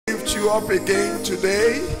you up again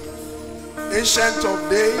today. Ancient of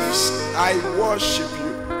days, I worship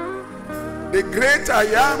you. The great I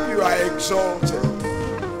am, you are exalted.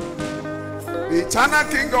 The eternal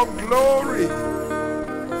King of glory,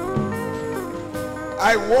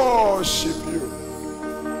 I worship you.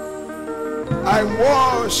 I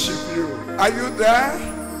worship you. Are you there?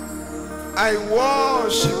 I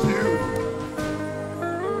worship you.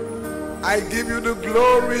 I give you the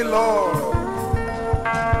glory, Lord.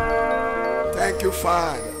 Thank you,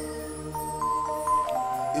 Father.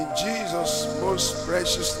 In Jesus' most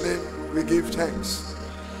precious name, we give thanks.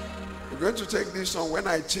 We're going to take this on when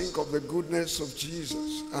I think of the goodness of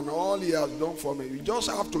Jesus and all he has done for me. You just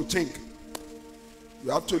have to think.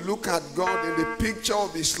 You have to look at God in the picture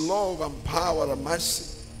of his love and power and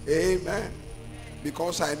mercy. Amen.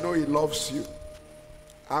 Because I know he loves you.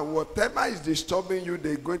 And whatever is disturbing you,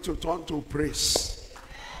 they're going to turn to praise.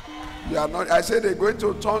 You are not, I say they're going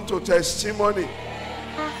to turn to testimony.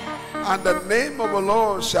 And the name of the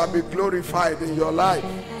Lord shall be glorified in your life.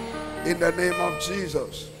 In the name of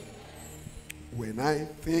Jesus. When I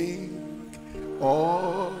think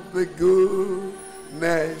of the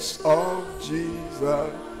goodness of Jesus,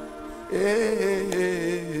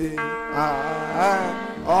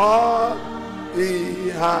 all he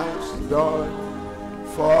has done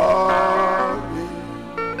for me.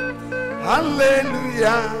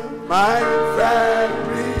 Hallelujah, my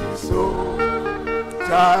very soul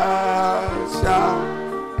shall shout.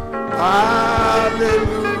 Hallelujah.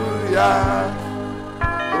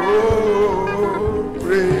 Oh,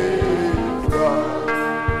 praise God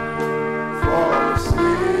for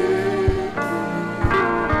saving me.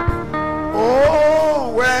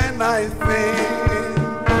 Oh, when I think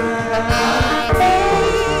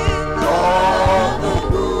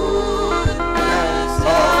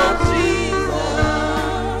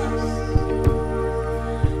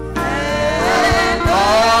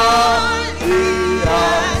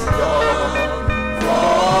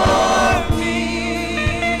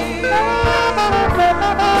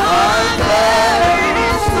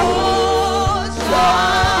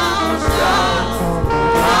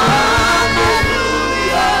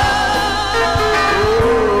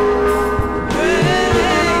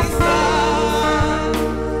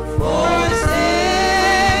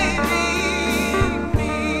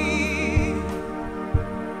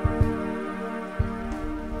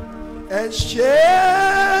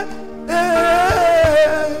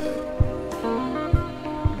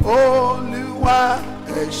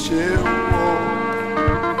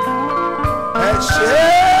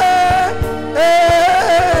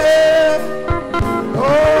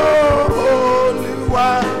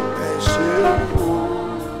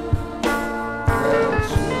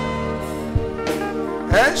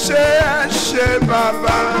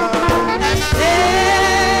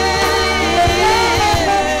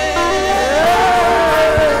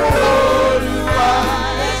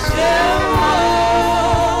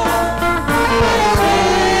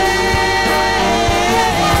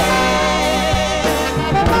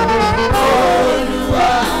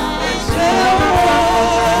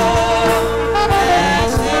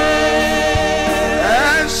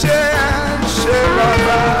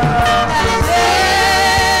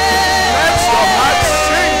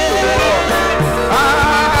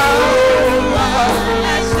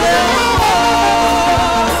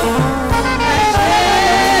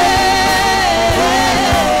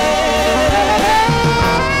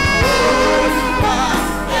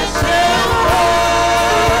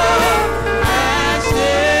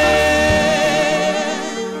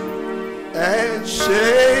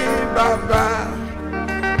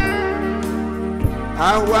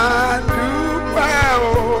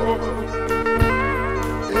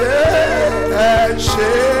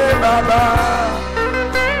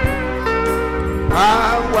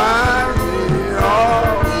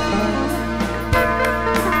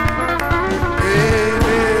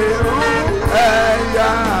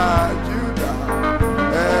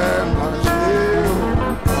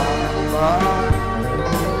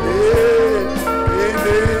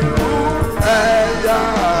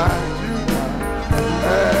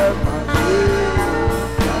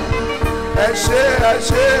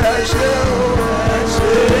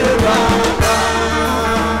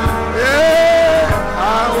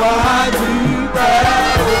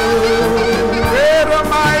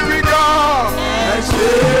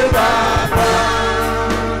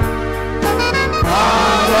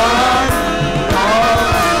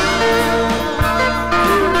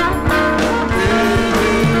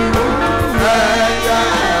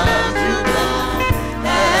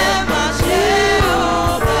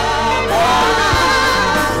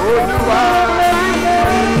Olúwa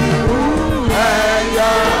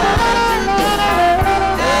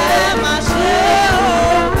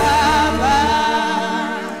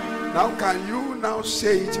just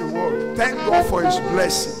say it in words. Thank God for his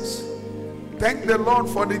blessings. Thank the Lord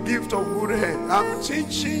for the gift of good health. I'm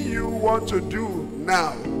teaching you what to do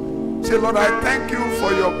now. Say, Lord, I thank you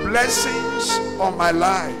for your blessings on my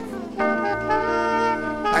life.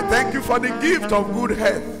 I thank you for the gift of good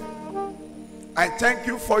health. I thank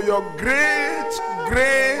you for your great,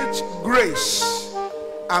 great grace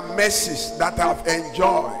and mercies that I've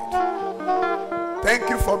enjoyed. Thank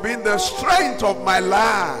you for being the strength of my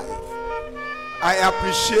life. I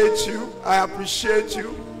appreciate you. I appreciate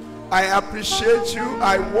you. I appreciate you.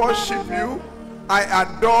 I worship you. I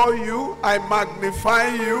adore you. I magnify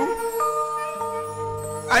you.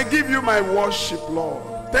 I give you my worship, Lord.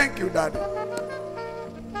 Thank you, Daddy.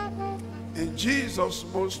 In Jesus'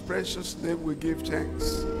 most precious name we give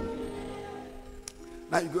thanks.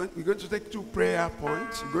 Now we're going to take 2 prayer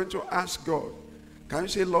points. You're going to ask God. Can you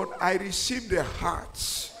say, Lord, I receive the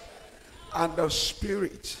hearts and the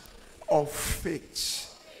spirit of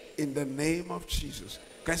faith in the name of Jesus.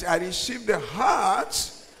 Can you say, I receive the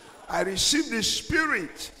hearts, I receive the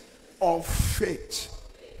spirit of faith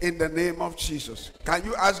in the name of Jesus. Can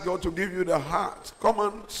you ask God to give you the heart? Come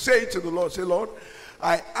on, say it to the Lord. Say, Lord,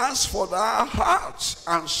 I ask for that heart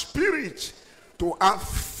and spirit to have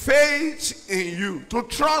faith in you, to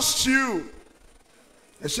trust you.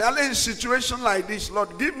 Especially in a situation like this,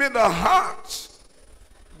 Lord, give me the heart,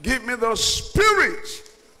 give me the spirit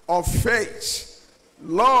of faith,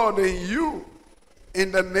 Lord, in you,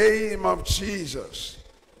 in the name of Jesus.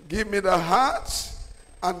 Give me the heart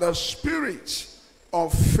and the spirit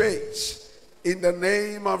of faith in the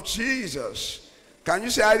name of Jesus. Can you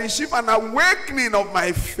say, I receive an awakening of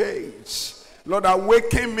my faith? Lord,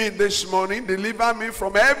 awaken me this morning. Deliver me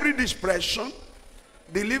from every depression.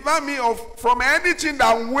 Deliver me from anything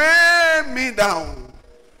that weigh me down.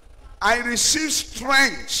 I receive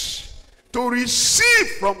strength to receive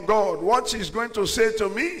from God what he's going to say to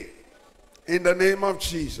me in the name of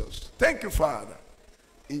Jesus. Thank you, Father.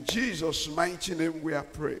 In Jesus' mighty name we are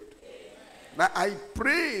prayed. Now I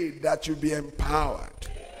pray that you be empowered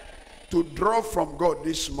to draw from God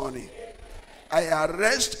this morning. I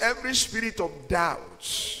arrest every spirit of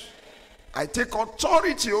doubt. I take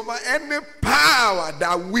authority over any power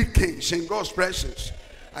that weakens in God's presence.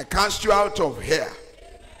 I cast you out of here.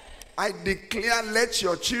 I declare, let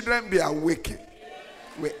your children be awakened.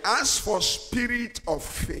 We ask for spirit of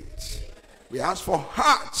faith. We ask for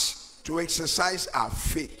hearts to exercise our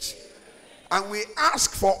faith. And we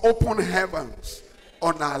ask for open heavens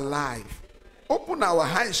on our life. Open our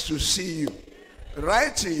eyes to see you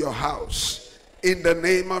right in your house in the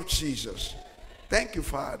name of Jesus. Thank you,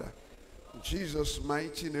 Father. In Jesus'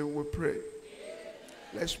 mighty name we pray.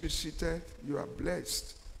 Let's be seated. You are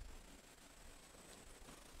blessed.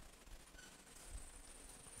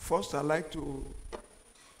 First, I'd like to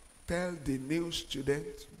tell the new student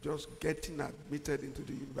just getting admitted into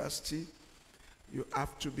the university, you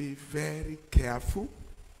have to be very careful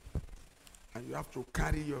and you have to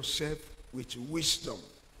carry yourself with wisdom.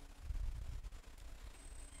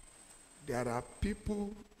 There are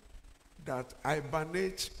people that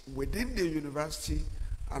hibernate within the university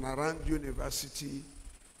and around university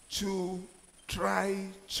to try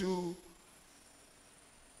to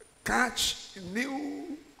catch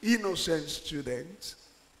new innocent students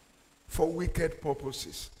for wicked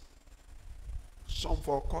purposes. Some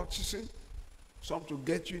for courtesy, some to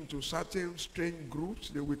get you into certain strange groups.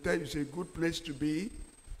 They will tell you it's a good place to be.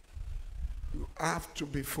 You have to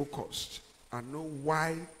be focused and know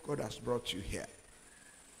why God has brought you here.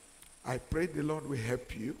 I pray the Lord will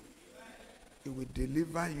help you. He will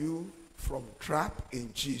deliver you from trap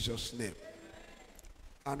in Jesus' name.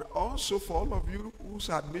 And also for all of you whose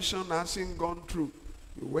admission hasn't gone through,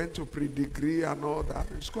 you went to pre-degree and all that,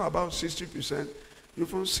 you score about 60%, you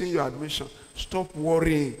haven't seen your admission. Stop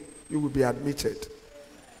worrying, you will be admitted.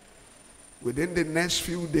 Within the next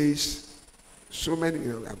few days, so many,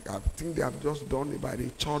 I think they have just done about a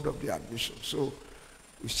third of the admission. So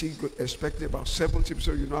we still expect about 70%,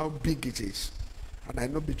 so you know how big it is. And I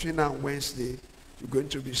know between now and Wednesday, you're going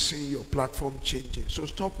to be seeing your platform changing. So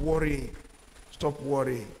stop worrying. Stop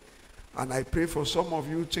worrying. And I pray for some of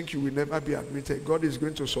you who think you will never be admitted. God is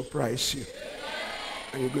going to surprise you.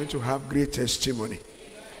 And you're going to have great testimony.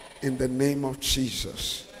 In the name of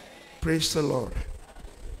Jesus. Praise the Lord.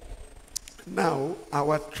 Now,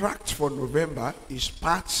 our tract for November is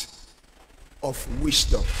part of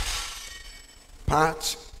wisdom.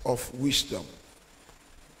 Part of wisdom.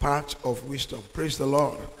 Part of wisdom. Praise the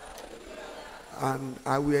Lord. And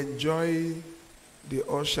I will enjoy the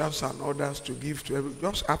ushers and others to give to everyone.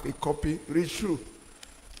 Just have a copy, read through.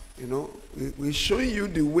 You know, we're showing you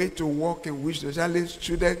the way to walk in wisdom. Especially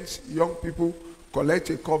students, young people collect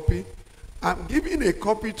a copy. I'm giving a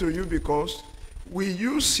copy to you because we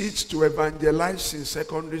use it to evangelize in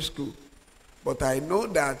secondary school. But I know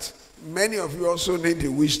that many of you also need the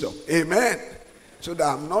wisdom. Amen. So that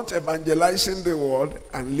I'm not evangelizing the world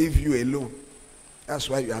and leave you alone. That's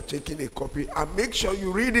why you are taking a copy. And make sure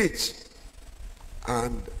you read it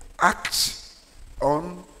and act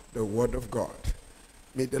on the word of God.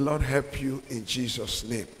 May the Lord help you in Jesus'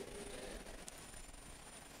 name.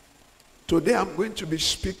 Today I'm going to be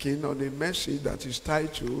speaking on a message that is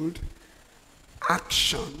titled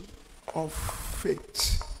Action of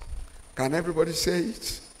Faith. Can everybody say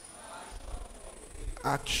it?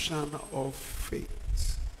 Action of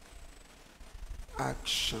faith.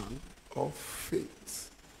 Action of faith.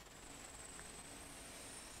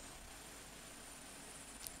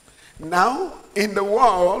 Now, in the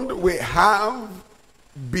world, we have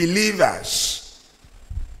believers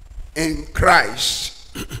in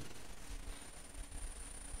Christ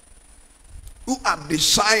who have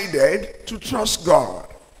decided to trust God.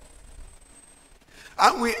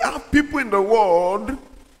 And we have people in the world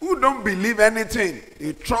who don't believe anything.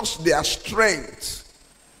 They trust their strength.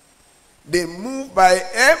 They move by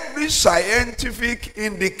every scientific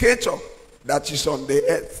indicator that is on the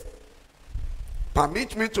earth.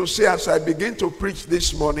 Permit me to say, as I begin to preach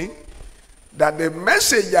this morning, that the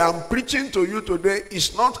message I'm preaching to you today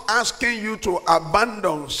is not asking you to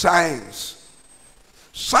abandon science.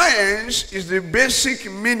 Science is the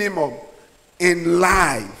basic minimum in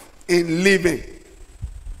life, in living.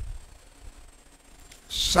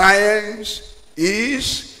 Science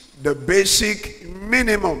is the basic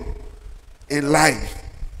minimum in life,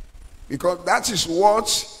 because that is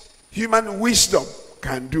what human wisdom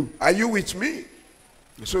can do. Are you with me?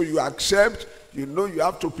 So you accept, you know you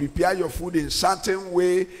have to prepare your food in a certain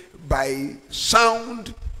way by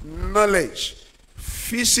sound knowledge,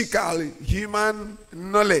 physical human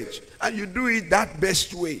knowledge, and you do it that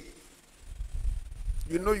best way.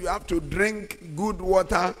 You know you have to drink good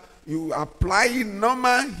water. You apply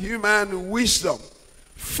normal human wisdom.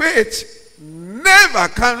 Faith never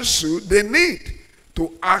cancels the need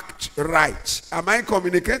to act right. Am I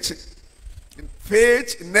communicating?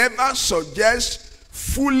 Faith never suggests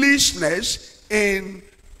foolishness in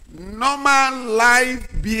normal life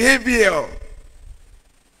behavior.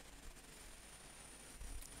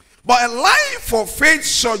 But a life of faith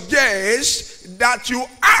suggests that you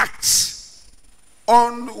act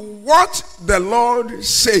on what the Lord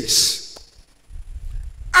says.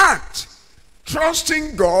 Act,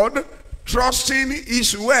 trusting God, trusting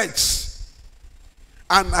his words.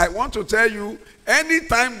 And I want to tell you,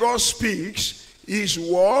 anytime God speaks, his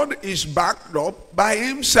word is backed up by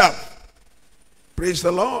himself. Praise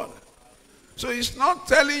the Lord. So he's not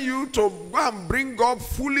telling you to go and bring up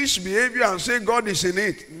foolish behavior and say God is in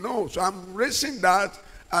it. No. So I'm raising that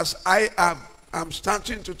as I'm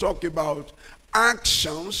starting to talk about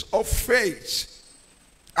actions of faith.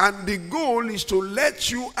 And the goal is to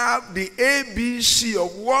let you have the ABC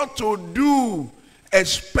of what to do,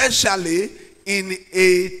 especially in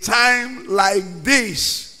a time like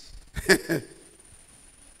this.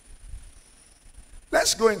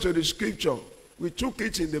 Let's go into the scripture. We took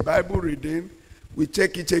it in the Bible reading. We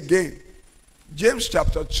take it again. James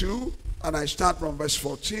chapter 2, and I start from verse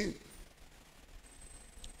 14.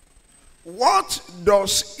 What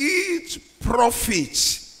does it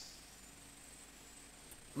profit,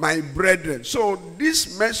 my brethren? So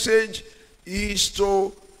this message is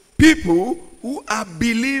to people who are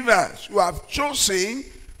believers, who have chosen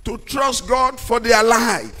to trust God for their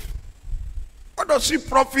life. What does it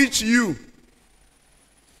profit you?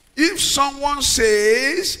 If someone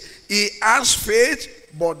says he has faith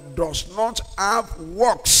but does not have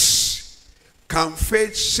works, can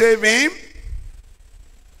faith save him?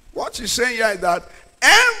 What he's saying here is that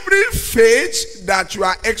every faith that you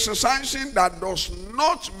are exercising that does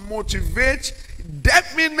not motivate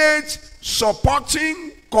definite,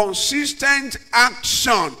 supporting, consistent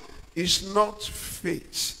action is not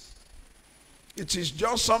faith. It is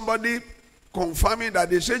just somebody confirming that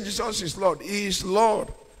they say Jesus is Lord. He is Lord.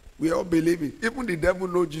 We all believe it. Even the devil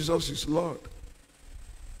knows Jesus is Lord.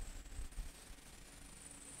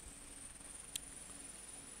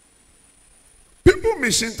 People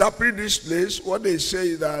misinterpret this place. What they say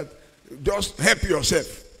is that just help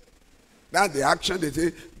yourself. That's the action they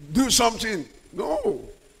say. Do something. No.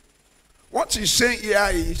 What he's saying here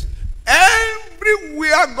is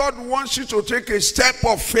everywhere God wants you to take a step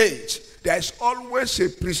of faith, there is always a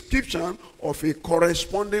prescription of a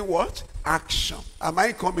corresponding what? Action. Am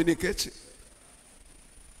I communicating?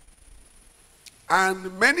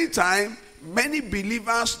 And many times, many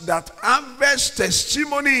believers that harvest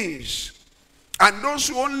testimonies And those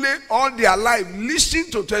who only all their life listen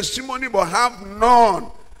to testimony but have none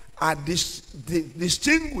are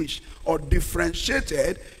distinguished or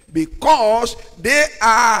differentiated because they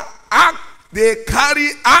carry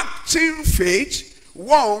acting faith.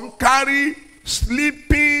 One carry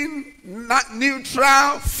sleeping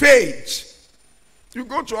neutral faith. You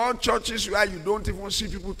go to all churches where you don't even see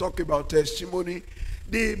people talk about testimony.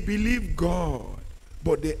 They believe God,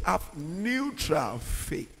 but they have neutral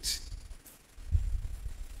faith.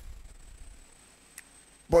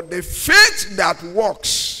 But the faith that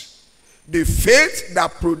works, the faith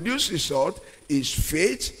that produces result, is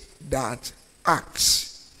faith that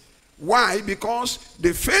acts. Why? Because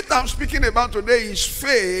the faith I'm speaking about today is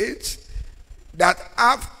faith that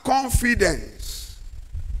have confidence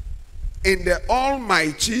in the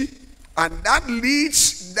Almighty, and that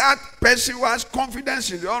leads that person who has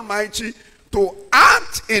confidence in the Almighty to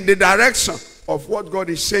act in the direction of what God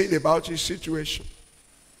is saying about his situation.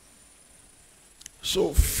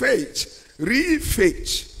 So faith, real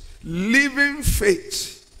faith, living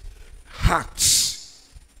faith, acts.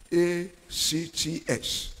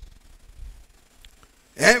 A-C-T-S.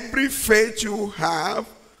 Every faith you have,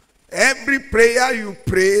 every prayer you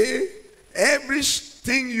pray,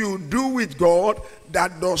 everything you do with God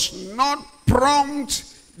that does not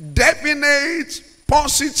prompt definite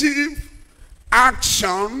positive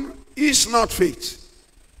action is not faith.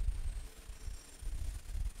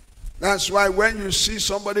 That's why when you see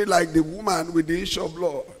somebody like the woman with the issue of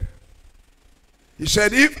blood, he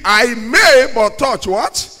said, if I may but touch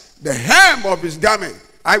what? The hem of his garment,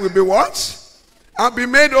 I will be what? I'll be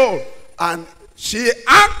made whole. And she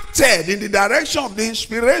acted in the direction of the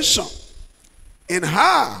inspiration in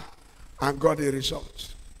her and got a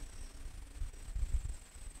result.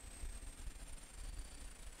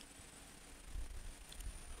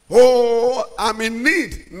 Oh, I'm in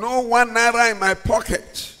need. No 1 naira in my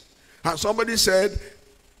pocket. And somebody said,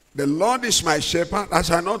 the Lord is my shepherd. I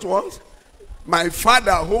shall not what? My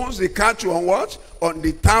father owns the cattle on what? On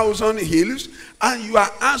the 1,000 hills. And you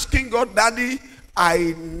are asking God, Daddy,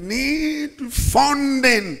 I need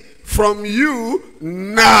funding from you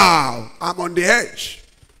now. I'm on the edge.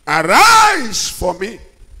 Arise for me.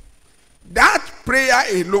 That prayer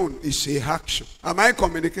alone is a action. Am I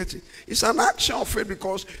communicating? It's an action of faith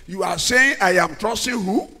because you are saying, I am trusting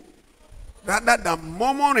who? Rather than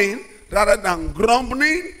murmuring, rather than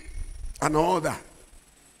grumbling, and all that.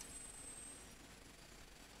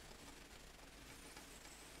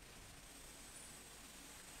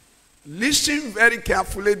 Listen very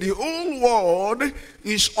carefully. The whole world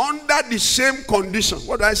is under the same condition.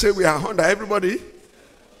 What do I say we are under, everybody?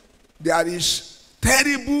 There is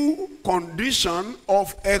terrible condition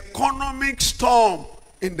of economic storm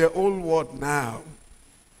in the whole world now.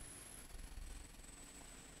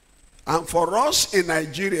 And for us in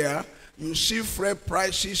Nigeria, you see fresh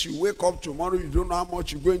prices, you wake up tomorrow, you don't know how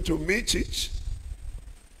much you're going to meet it.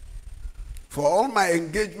 For all my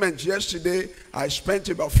engagements yesterday, I spent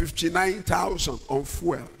about 59,000 on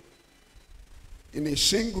fuel in a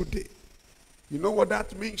single day. You know what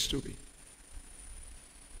that means to me?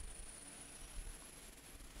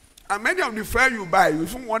 And many of the fuel you buy, you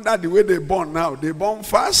even wonder the way they burn now. They burn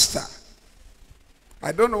faster.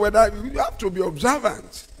 I don't know whether you have to be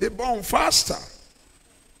observant. They burn faster.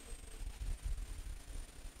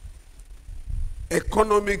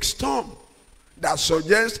 Economic storm that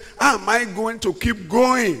suggests, am I going to keep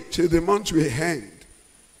going till the month will end?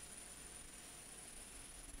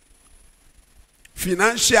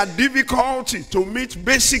 Financial difficulty to meet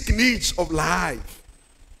basic needs of life.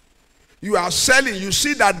 You are selling, you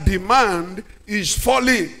see that demand is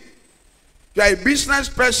falling. You are a business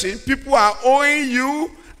person, people are owing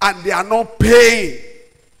you and they are not paying.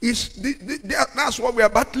 That's what we are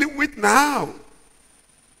battling with now.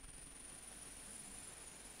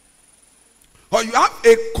 Or you have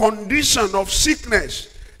a condition of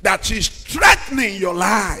sickness that is threatening your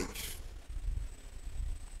life.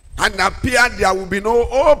 And appear there will be no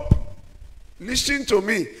hope. Listen to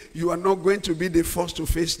me. You are not going to be the first to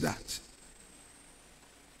face that.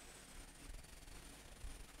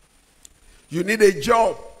 You need a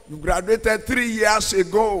job. You graduated 3 years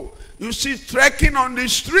ago. You see trekking on the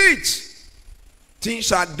streets.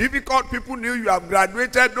 Things are difficult. People knew you have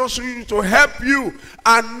graduated. Those who used to help you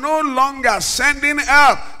are no longer sending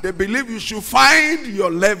help. They believe you should find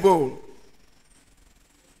your level.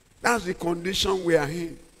 That's the condition we are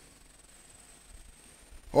in.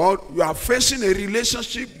 Or you are facing a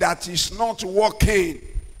relationship that is not working.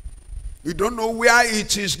 You don't know where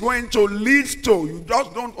it is going to lead to. You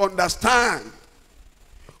just don't understand.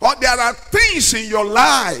 Or there are things in your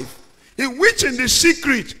life in which in the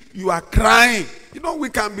secret you are crying. You know, we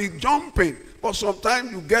can be jumping, but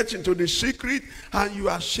sometimes you get into the secret and you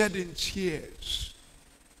are shedding tears.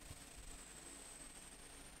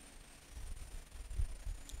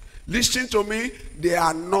 Listen to me, they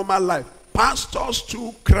are normal life. Pastors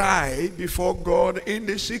too cry before God in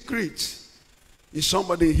the secret. Is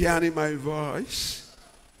somebody hearing my voice?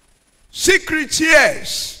 Secret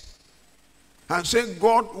tears. And say,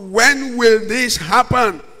 God, when will this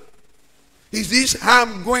happen? Is this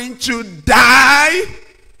harm going to die?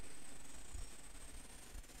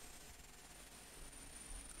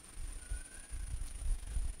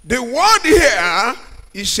 The world here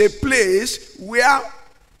is a place where,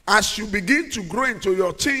 as you begin to grow into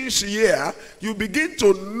your teens year, you begin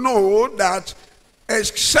to know that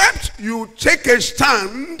except you take a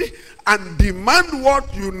stand and demand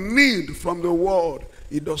what you need from the world,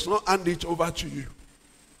 it does not hand it over to you.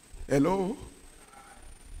 Hello?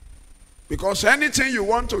 Because anything you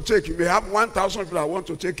want to take, you may have 1,000 people that want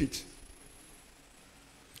to take it.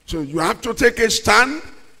 So you have to take a stand,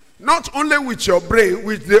 not only with your brain,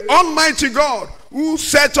 with the Almighty God who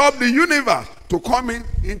set up the universe to come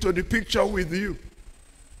into the picture with you.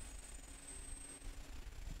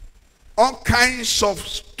 All kinds of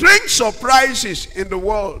strange surprises in the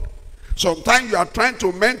world. Sometimes you are trying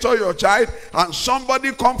to mentor your child and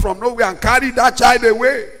somebody come from nowhere and carry that child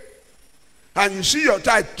away. And you see your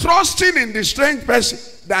child trusting in the strange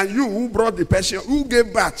person than you who brought the person, who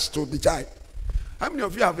gave birth to the child. How many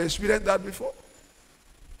of you have experienced that before?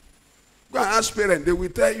 Go and ask parents, they will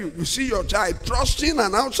tell you, you see your child trusting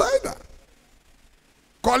an outsider,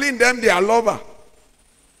 calling them their lover,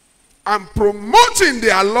 and promoting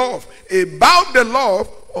their love about the love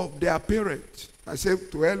of their parents. I say,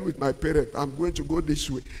 to hell with my parents, I'm going to go this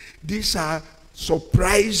way. These are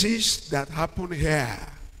surprises that happen here.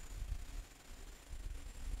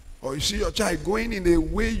 Or you see your child going in a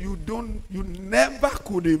way you never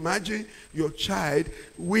could imagine your child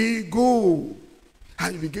will go.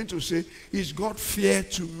 And you begin to say, is God fair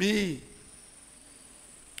to me?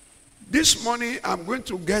 This morning, I'm going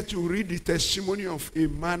to get to read the testimony of a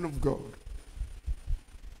man of God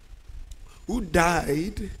who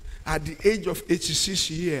died at the age of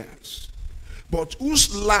 86 years, but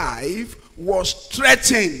whose life was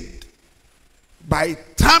threatened by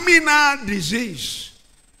terminal disease.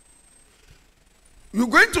 You're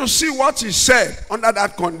going to see what he said under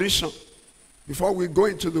that condition before we go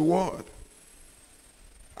into the word.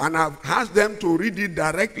 And I've asked them to read it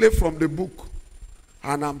directly from the book.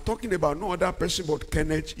 And I'm talking about no other person but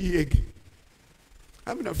Kenneth E. Hagin.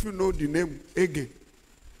 How many of you know the name Hagin?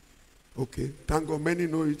 Okay, thank God many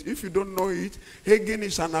know it. If you don't know it, Hagin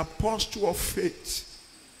is an apostle of faith,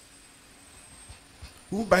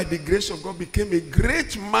 who by the grace of God became a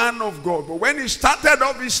great man of God. But when he started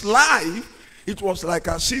off his life, it was like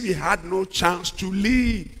as if he had no chance to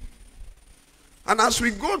live. And as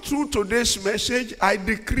we go through today's message, I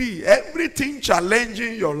decree everything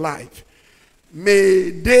challenging your life, may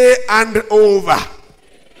they hand over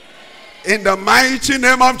in the mighty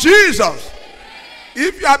name of Jesus.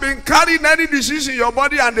 If you have been carrying any disease in your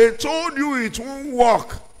body and they told you it won't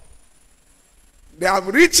work, they have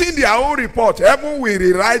written their own report. Heaven will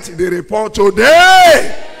rewrite the report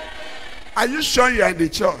today. Are you sure you are in the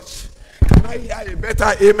church? Can I hear a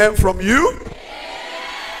better amen from you?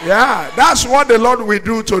 Yeah, that's what the Lord will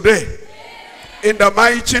do today. In the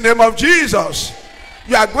mighty name of Jesus.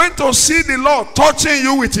 You are going to see the Lord touching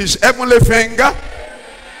you with his heavenly finger.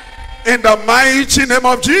 In the mighty name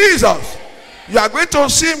of Jesus. You are going to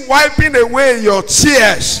see him wiping away your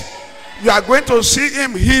tears. You are going to see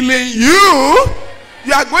him healing you.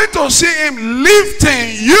 You are going to see him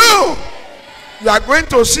lifting you. You are going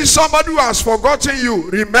to see somebody who has forgotten you,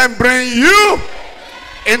 remembering you.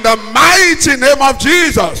 In the mighty name of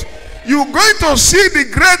Jesus. You're going to see the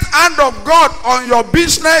great hand of God on your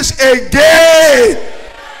business again.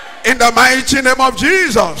 In the mighty name of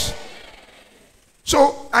Jesus.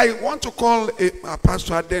 So I want to call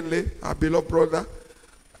Pastor Adenle, our beloved brother.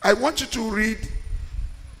 I want you to read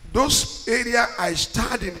those areas I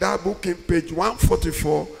started in that book in page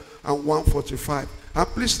 144 and 145. And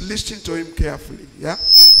please listen to him carefully. Yeah.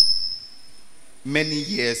 Many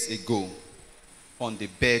years ago, on the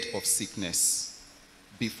bed of sickness,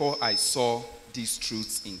 before I saw these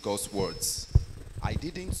truths in God's words, I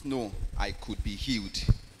didn't know I could be healed.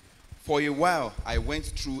 For a while, I went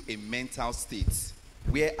through a mental state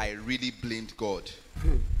where I really blamed God.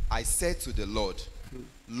 I said to the Lord,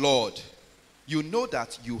 Lord, you know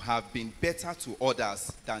that you have been better to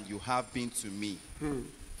others than you have been to me.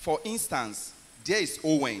 For instance, there is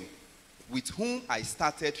Owen, with whom I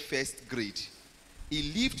started first grade.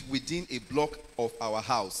 He lived within a block of our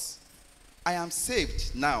house. I am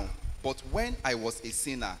saved now, but when I was a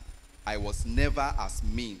sinner, I was never as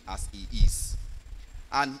mean as he is.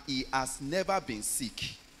 And he has never been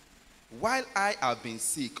sick. While I have been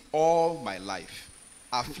sick all my life,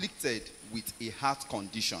 afflicted with a heart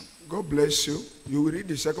condition. God bless you. You will read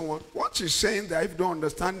the second one. What he's saying there, if you don't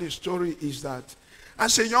understand the story, is that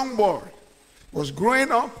as a young boy, was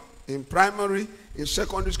growing up in primary, in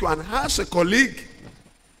secondary school, and has a colleague.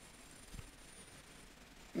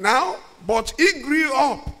 Now, but he grew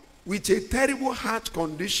up with a terrible heart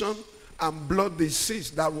condition and blood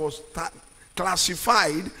disease that was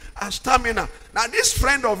classified as terminal. Now, this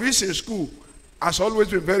friend of his in school has always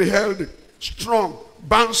been very healthy, strong,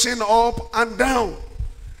 bouncing up and down.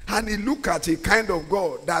 And he looked at a kind of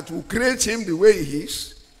God that will create him the way he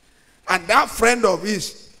is. And that friend of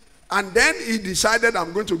his, and then he decided,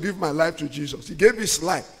 I'm going to give my life to Jesus. He gave his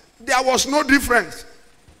life. There was no difference.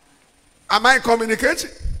 Am I communicating?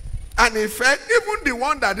 And in fact, even the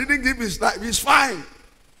one that didn't give his life is fine.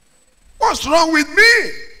 What's wrong with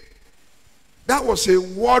me? That was a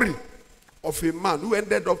worry of a man who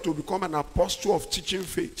ended up to become an apostle of teaching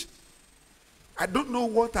faith. I don't know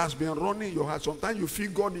what has been running in your heart. Sometimes you feel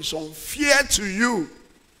God is unfair to you.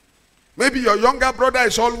 Maybe your younger brother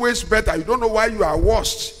is always better. You don't know why you are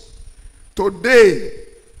worst. Today,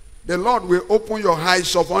 the Lord will open your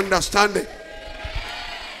eyes of understanding.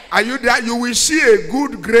 Are you there? You will see a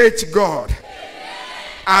good, great God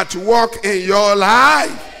at work in your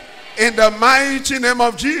life. In the mighty name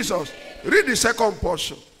of Jesus. Read the second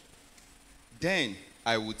portion. Then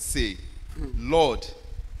I would say, Lord,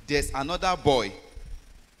 there's another boy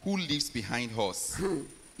who lives behind us.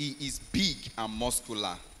 He is big and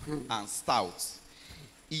muscular and stout.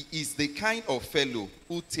 He is the kind of fellow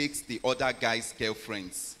who takes the other guy's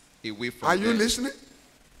girlfriends away from them. Are you listening?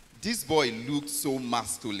 This boy looked so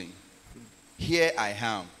masculine. Here I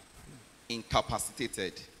am,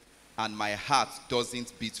 incapacitated, and my heart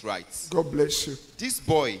doesn't beat right. God bless you. This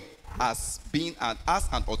boy has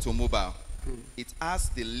an automobile. It has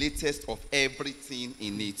the latest of everything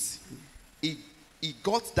in it. He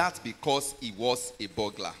got that because he was a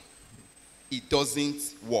burglar. It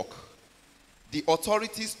doesn't work. The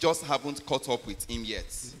authorities just haven't caught up with him yet.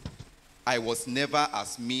 I was never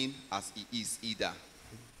as mean as he is either.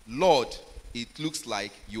 Lord, it looks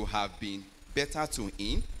like you have been better to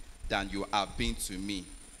him than you have been to me,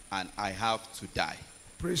 and I have to die.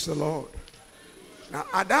 Praise the Lord. Now,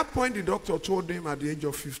 at that point, the doctor told him at the age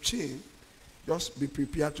of 15, just be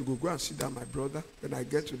prepared to go and sit down, my brother. When I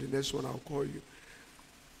get to the next one, I'll call you.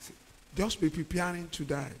 Just be preparing to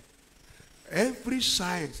die. Every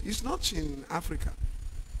science, it's not in Africa,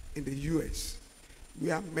 in the US,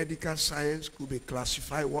 where medical science could be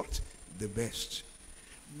classified what? The best.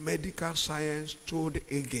 Medical science told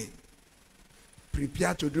again,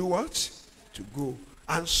 prepare to do what? To go.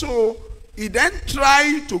 And so, he then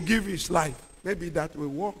tried to give his life. Maybe that will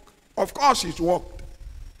work. Of course, it worked.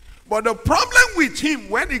 But the problem with him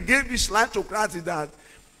when he gave his life to Christ is that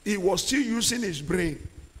he was still using his brain.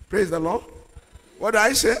 Praise the Lord. What did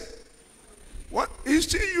I say? What? He's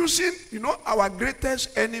still using, our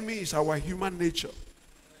greatest enemy is our human nature.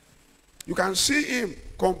 You can see him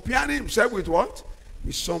comparing himself with what?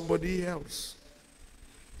 With somebody else.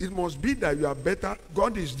 It must be that you are better.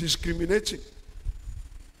 God is discriminating.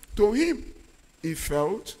 To him, he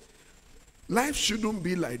felt, life shouldn't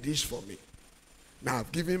be like this for me. Now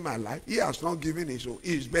I've given my life. He has not given his own.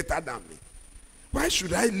 He is better than me. Why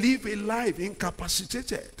should I live a life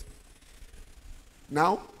incapacitated?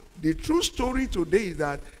 Now, the true story today is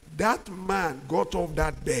that that man got off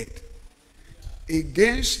that bed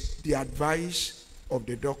against the advice of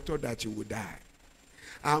the doctor that he would die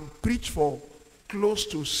and preached for close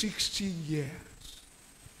to 60 years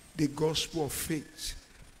the gospel of faith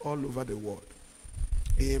all over the world.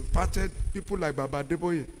 He imparted people like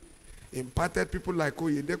Adebayo, imparted people like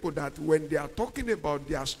Oyedeko that when they are talking about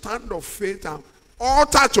their stand of faith and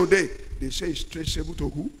altar today, they say it's traceable to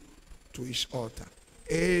who? To his altar.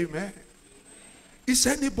 Amen. Is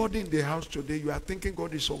anybody in the house today, you are thinking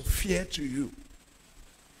God is unfair to you?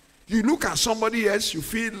 You look at somebody else, you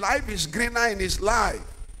feel life is greener in his life.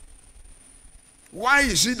 Why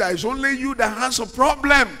is it that it's only you that has a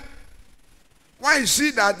problem? Why is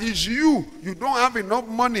it that it's you don't have enough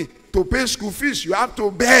money to pay school fees, you have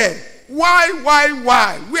to beg?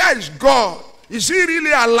 Why? Where is God? Is he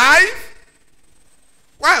really alive?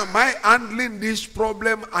 Why am I handling this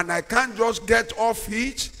problem and I can't just get off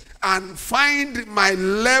it and find my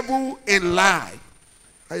level in life?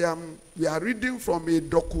 We are reading from a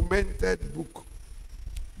documented book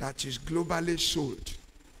that is globally sold.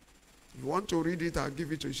 You want to read it, I'll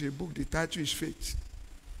give it to you. It's a book. The title is Faith.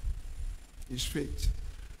 It's faith.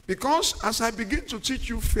 Because as I begin to teach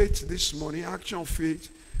you faith this morning, action faith,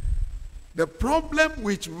 the problem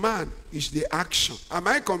with man is the action. Am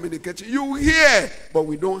I communicating? You hear, but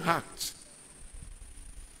we don't act.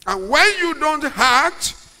 And when you don't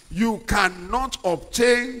act, you cannot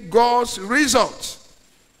obtain God's results.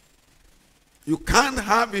 You can't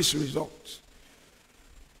have his results.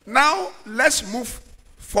 Now, let's move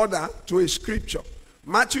further to a scripture.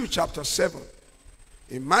 Matthew chapter 7.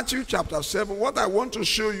 In Matthew chapter 7, what I want to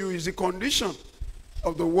show you is the condition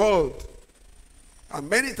of the world. And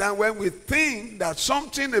many times when we think that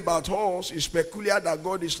something about us is peculiar, that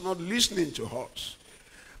God is not listening to us.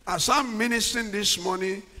 As I'm ministering this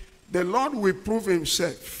morning, the Lord will prove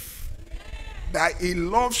himself that he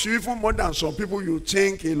loves you even more than some people you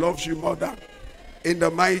think he loves you more than. In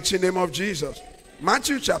the mighty name of Jesus.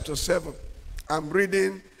 Matthew chapter 7. I'm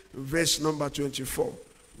reading verse number 24.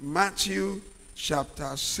 Matthew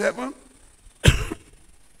chapter 7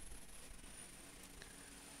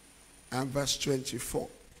 and verse 24.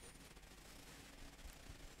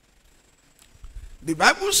 The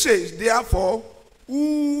Bible says, therefore,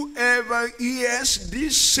 whoever hears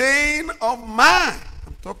this saying of mine,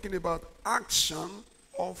 I'm talking about action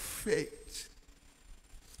of faith.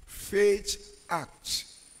 Faith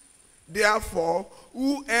acts. Therefore,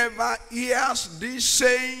 whoever hears these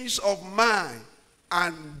sayings of mine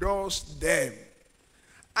and does them,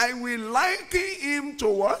 I will liken him to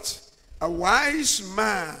what? A wise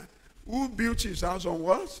man who built his house on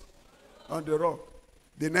what? On the rock.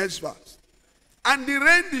 The next verse. And the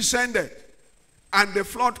rain descended, and the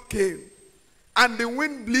flood came, and the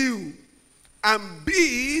wind blew, and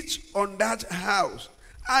beat on that house,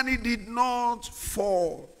 and it did not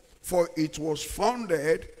fall, for it was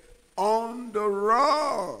founded on the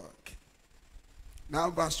rock. Now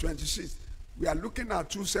verse 26. We are looking at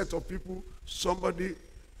two sets of people. Somebody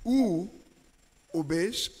who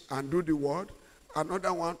obeys and do the word.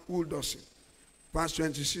 Another one who doesn't. Verse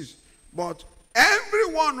 26. But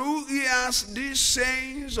everyone who hears these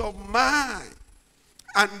sayings of mine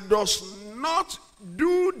and does not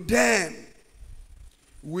do them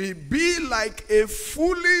will be like a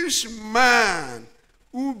foolish man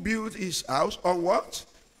who built his house on what?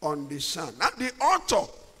 On the sand. Now the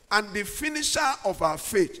author and the finisher of our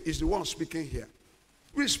faith is the one speaking here.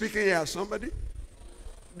 Who is speaking here? Somebody?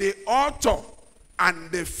 The author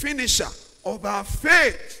and the finisher of our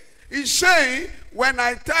faith is saying, when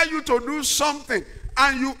I tell you to do something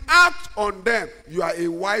and you act on them, you are a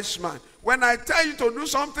wise man. When I tell you to do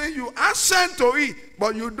something, you assent to it,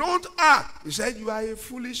 but you don't act. He said you are a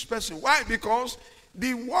foolish person. Why? Because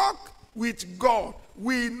the walk with God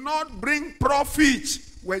will not bring profit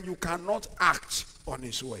when you cannot act on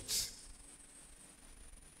his words.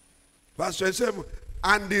 Verse 27.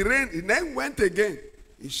 And the rain, he then went again.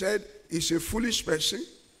 He said, he's a foolish person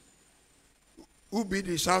who built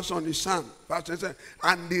his house on the sand. Verse 27.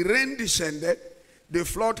 And the rain descended, the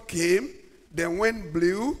flood came, the wind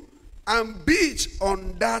blew, and beat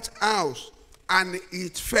on that house, and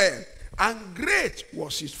it fell. And great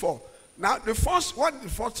was his fall. Now, the first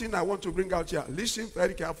thing I want to bring out here, listen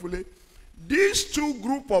very carefully. These two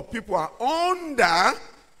group of people are under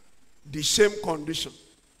the same condition.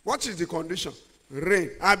 What is the condition?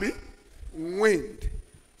 Rain, Abby, wind,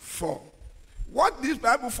 fall. What this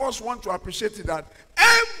Bible first want to appreciate is that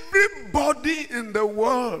everybody in the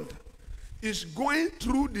world is going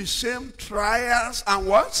through the same trials and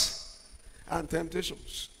what? And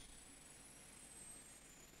temptations.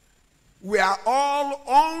 We are all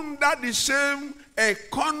under the same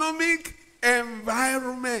economic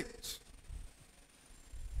environment.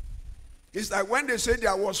 It's like when they say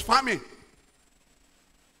there was famine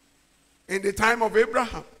in the time of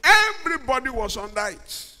Abraham. Everybody was under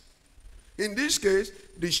it. In this case,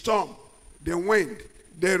 the storm, the wind,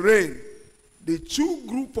 the rain, the two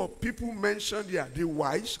group of people mentioned here, the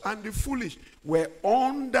wise and the foolish, were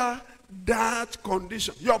under that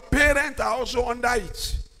condition. Your parents are also under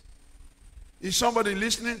it. Is somebody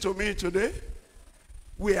listening to me today?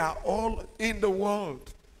 We are all in the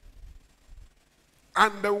world.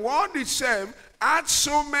 And the world itself had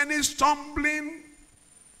so many stumbling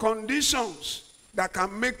conditions that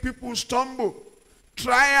can make people stumble.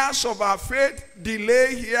 Trials of our faith,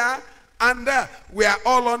 delay here and there. We are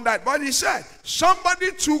all on that. But he said,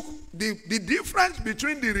 somebody took the difference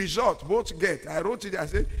between the results, both get. I wrote it, I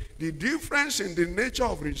said, the difference in the nature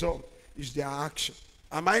of result is their action.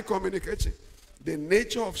 Am I communicating? The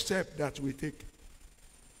nature of step that we take.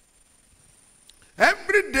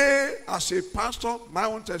 Every day as a pastor, my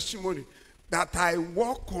own testimony, that I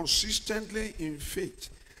walk consistently in faith.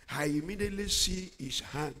 I immediately see his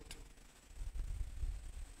hand.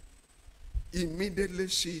 Immediately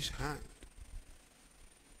see his hand.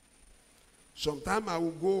 Sometimes I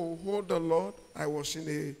will go hold the Lord. I was in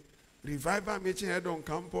a revival meeting head on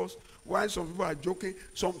campus while some people are joking.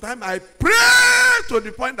 Sometimes I pray to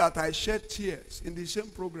the point that I shed tears in the same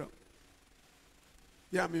program.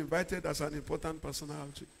 Yeah, I'm invited as an important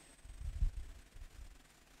personality.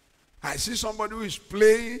 I see somebody who is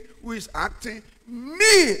playing, who is acting,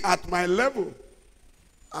 me at my level.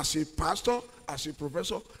 As a pastor, as a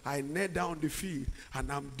professor, I kneel down the field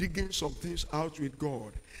and I'm digging some things out with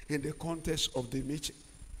God in the context of the meeting.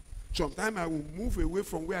 Sometimes I will move away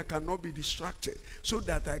from where I cannot be distracted so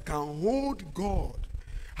that I can hold God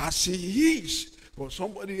as he is. But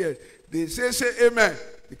somebody else, they say amen.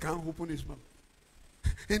 He can't open his mouth.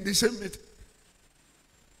 In the same meeting.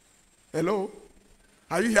 Hello?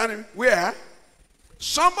 Are you hearing me? Where?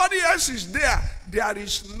 Somebody else is there. There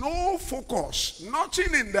is no focus,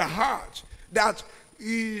 nothing in the heart that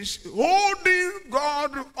is holding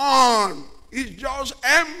God on. It's just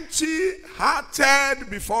empty-hearted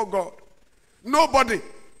before God. Nobody.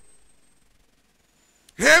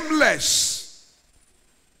 Aimless.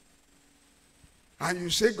 And you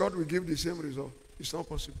say God will give the same result. It's not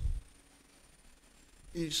possible.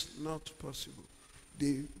 It's not possible.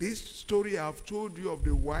 This story I've told you of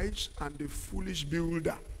the wise and the foolish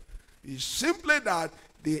builder is simply that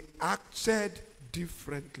they acted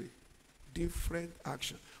differently. Different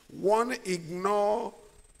action. One ignored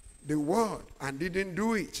the word and didn't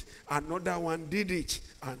do it. Another one did it.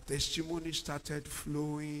 And testimony started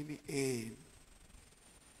flowing in.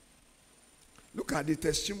 Look at the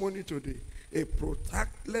testimony today. A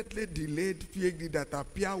protractedly delayed PhD that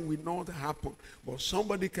appear will not happen. But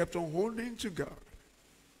somebody kept on holding to God.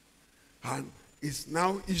 And it's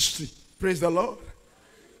now history. Praise the Lord.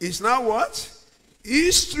 It's now what?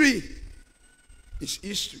 History. It's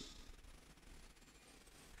history.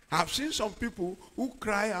 I've seen some people who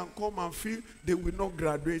cry and come and feel they will not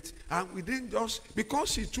graduate. And we didn't just,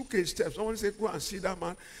 because he took a step. Someone said, go and see that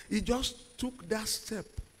man. He just took that step.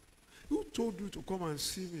 Who told you to come and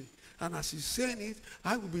see me? And as he's saying it,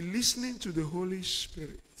 I will be listening to the Holy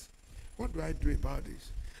Spirit. What do I do about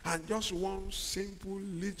this? And just one simple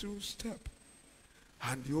little step.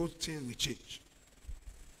 And the whole thing will change.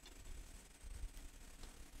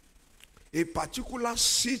 A particular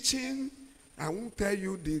sitting, I won't tell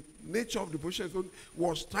you the nature of the position,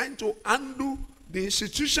 was trying to undo the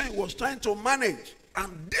institution he was trying to manage.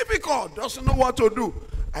 And difficult, doesn't know what to do.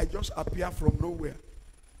 I just appear from nowhere.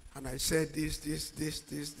 And I said this.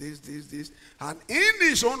 And in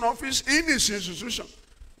his own office, in his institution,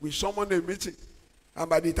 we summoned a meeting. And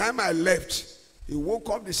by the time I left, he woke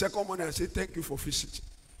up the second morning and said, thank you for visiting.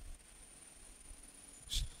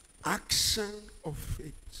 Action of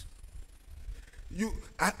faith.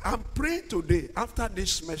 I'm praying today, after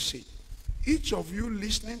this message, each of you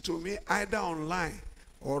listening to me either online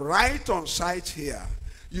or right on site here,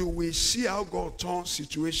 you will see how God turns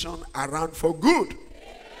situation around for good.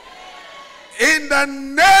 In the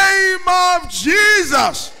name of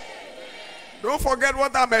Jesus. Don't forget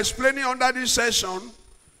what I'm explaining under this session.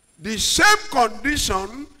 The same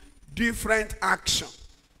condition, different action.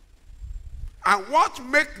 And what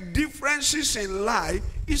makes differences in life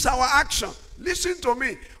is our action. Listen to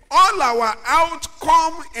me. All our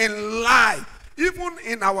outcome in life, even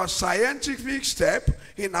in our scientific step,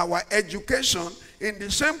 in our education, in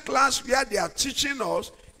the same class where they are teaching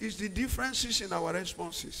us, is the differences in our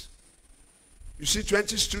responses. You see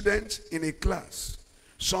 20 students in a class.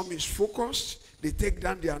 Some is focused. They take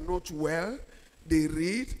down their notes well. They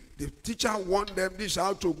read. The teacher warned them this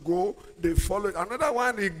how to go. They follow it. Another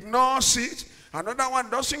one ignores it. Another one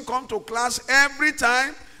doesn't come to class every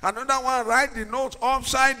time. Another one write the notes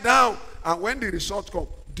upside down. And when the results come,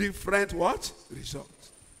 different what?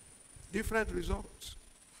 Results. Different results.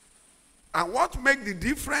 And what makes the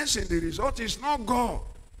difference in the result is not God.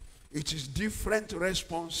 It is different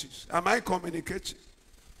responses. Am I communicating?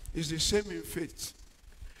 It's the same in faith.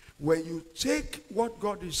 When you take what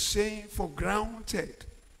God is saying for granted,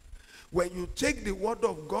 when you take the word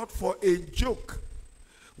of God for a joke,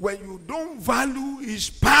 when you don't value his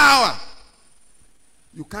power,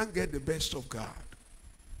 you can't get the best of God.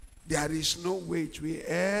 There is no way it will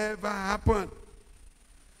ever happen.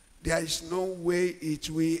 There is no way it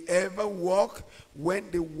will ever work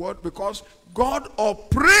when the word, because God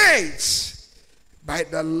operates by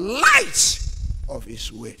the light of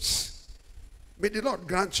his words. May the Lord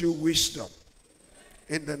grant you wisdom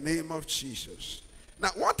in the name of Jesus. Now,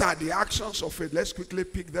 what are the actions of faith? Let's quickly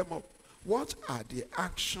pick them up. What are the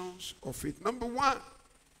actions of faith? Number one,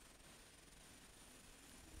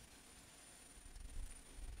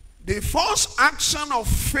 The first action of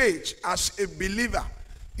faith as a believer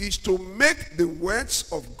is to make the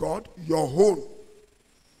words of God your own.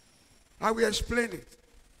 I will explain it.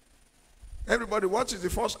 Everybody, what is the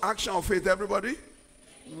first action of faith? Everybody?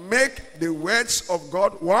 Make the words of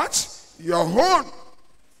God what? Your own.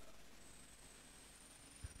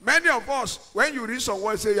 Many of us, when you read some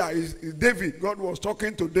words, say, yeah, it's David. God was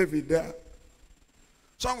talking to David there.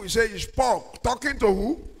 Some will say it's Paul. Talking to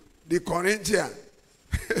who? The Corinthian.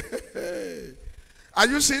 Are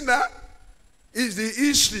you seeing that? It's the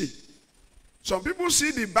history. Some people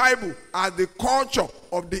see the Bible as the culture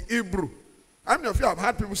of the Hebrew. How many of you have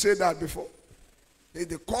heard people say that before? It's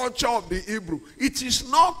the culture of the Hebrew. It is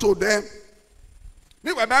not to them.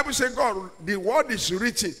 The Bible says, God, the word is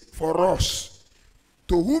written for us.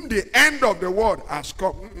 To whom the end of the world has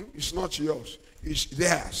come. It's not yours. It's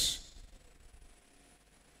theirs.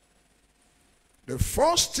 The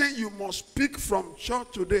first thing you must pick from church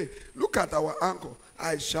today, look at our anchor.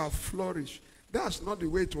 I shall flourish. That's not the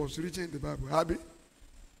way it was written in the Bible, Abby.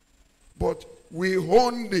 But we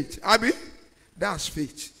owned it, Abby. That's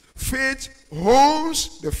faith. Faith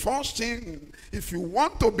owns the first thing. If you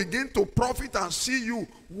want to begin to profit and see you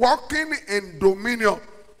walking in dominion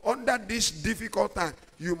under this difficult time,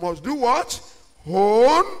 you must do what?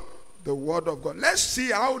 Own the word of God. Let's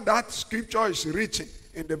see how that scripture is written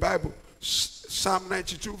in the Bible. Psalm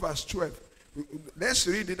 92 verse 12. Let's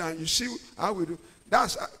read it and you see how we do.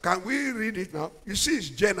 Can we read it now? You see it's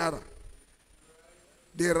general.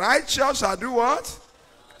 The righteous shall do what?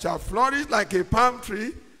 Shall flourish like a palm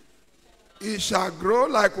tree. It shall grow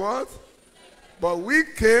like what? But we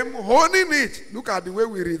came honing it. Look at the way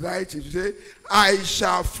we rewrite it. You say, I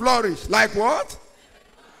shall flourish like what?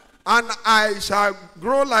 And I shall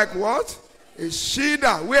grow like what? A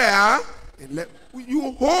cedar. Where?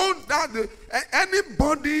 You hold that.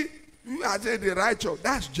 Anybody, you are saying the righteous.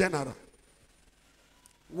 That's general.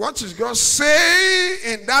 What is God saying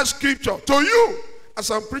in that scripture to you? As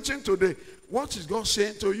I'm preaching today, what is God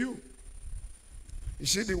saying to you?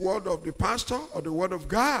 Is it the word of the pastor or the word of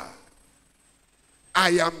God?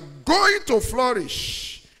 I am going to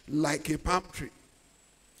flourish like a palm tree.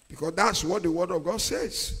 Because that's what the word of God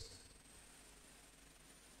says.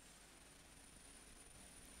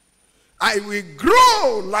 I will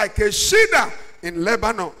grow like a cedar in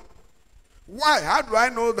Lebanon. Why? How do I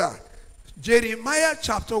know that? Jeremiah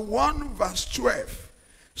chapter 1 verse 12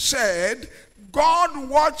 said, God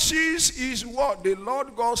watches his word. The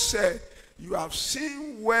Lord God said, you have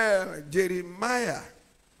seen well. Jeremiah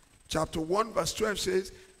chapter 1 verse 12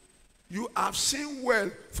 says, you have seen well,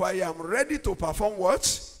 for I am ready to perform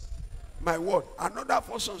what? My word. Another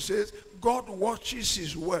person says, God watches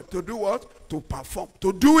his word. To do what? To perform.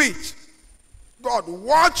 To do it. God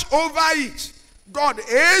watch over it. God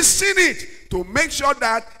hasten it to make sure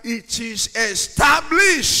that it is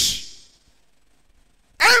established.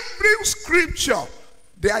 Every scripture,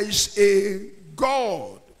 there is a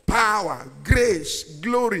God, power, grace,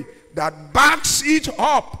 glory that backs it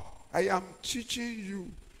up. I am teaching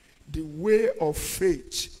you the way of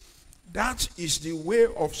faith. That is the way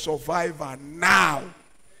of survival now.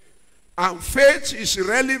 And faith is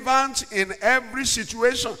relevant in every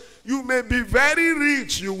situation. You may be very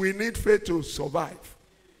rich, you will need faith to survive.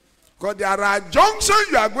 Because there are junctions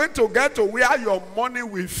you are going to get to where your money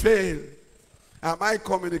will fail. Am I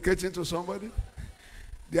communicating to somebody?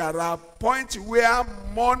 There are points where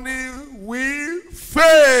money will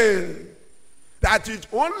fail. That it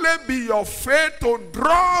only be your faith to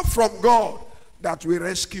draw from God that will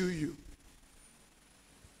rescue you.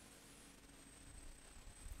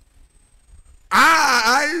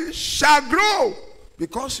 I shall grow.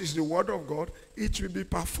 Because it's the word of God, it will be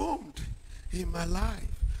performed in my life.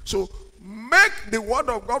 So make the word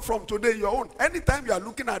of God from today your own. Anytime you are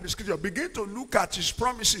looking at the scripture, begin to look at his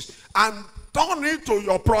promises and turn it to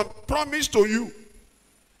your promise to you.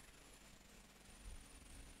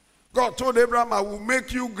 God told Abraham, I will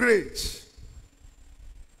make you great.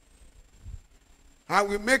 I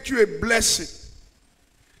will make you a blessing.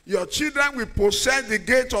 Your children will possess the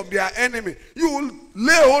gate of their enemy. You will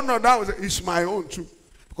lay hold on that. It's my own too.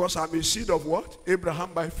 Because I'm a seed of what?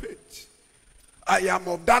 Abraham by faith. I am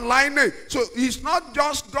of that lineage. So it's not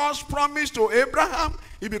just God's promise to Abraham.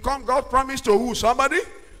 It becomes God's promise to who? Somebody?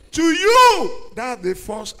 To you. That's the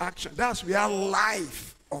first action. That's where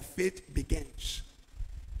life of faith begins.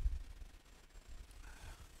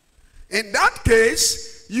 In that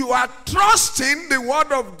case, you are trusting the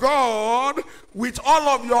word of God with all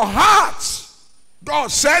of your heart.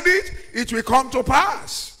 God said it, it will come to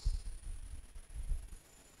pass.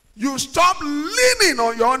 You stop leaning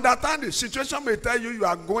on your understanding. Situation may tell you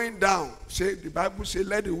are going down. Say, the Bible says,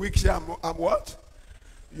 let the weak say, I'm what?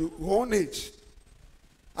 You own it.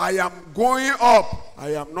 I am going up.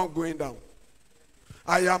 I am not going down.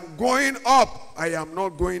 I am going up. I am not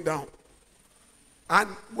going down. And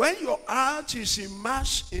when your heart is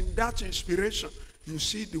immersed in that inspiration, you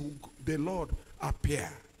see the Lord appear.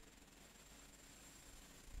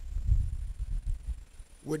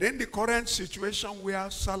 Within the current situation where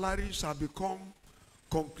salaries have become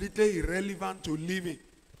completely irrelevant to living,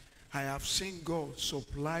 I have seen God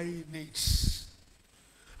supply needs.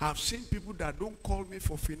 I have seen people that don't call me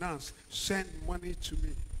for finance send money to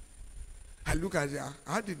me. I look at it,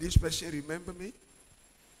 how did this person remember me?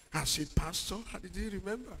 As a pastor, how did he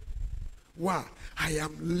remember? Why? I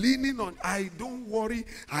am leaning on, I don't worry,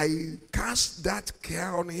 I cast that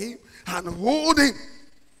care on him and hold him.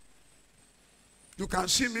 You can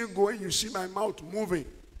see me going, you see my mouth moving.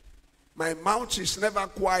 My mouth is never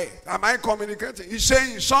quiet. Am I communicating? He's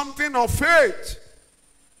saying something of faith.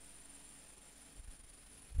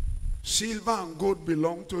 Silver and gold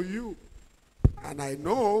belong to you. And I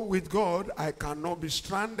know with God, I cannot be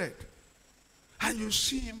stranded. And you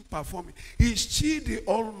see him performing. He's still the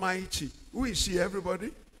Almighty. Who is he,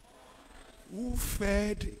 everybody? Who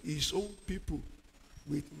fed his own people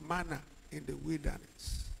with manna in the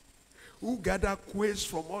wilderness. Who gathered quails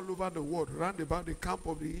from all over the world round about the camp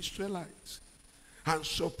of the Israelites and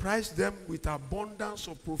surprised them with abundance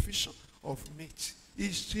of provision of meat.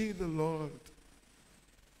 He's still the Lord.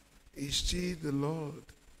 He's still the Lord.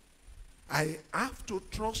 I have to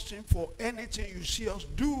trust him for anything you see us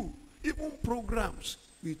do. Even programs,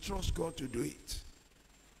 we trust God to do it.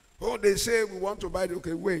 Oh, they say we want to buy it.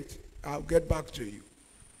 Okay, wait. I'll get back to you.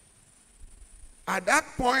 At that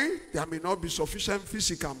point, there may not be sufficient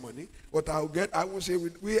physical money, but I will say,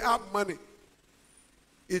 we have money.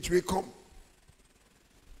 It will come.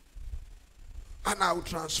 And I will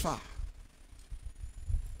transfer.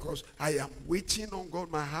 Because I am waiting on God.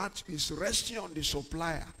 My heart is resting on the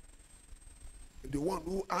supplier. The one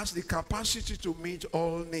who has the capacity to meet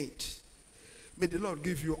all needs. May the Lord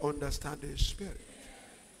give you understanding spirit.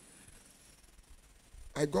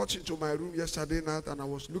 I got into my room yesterday night and I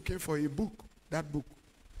was looking for a book. That book.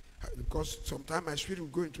 Because sometimes my spirit will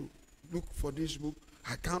go into look for this book.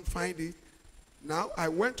 I can't find it. Now I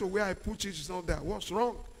went to where I put it. It's not there. What's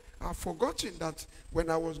wrong? I've forgotten that when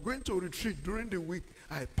I was going to retreat during the week,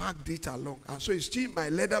 I packed it along. And so it's still in my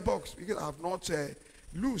leather box because I've not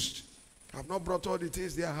loosed. I've not brought all the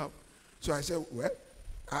things there I have. So I said, well,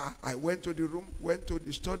 I went to the room, went to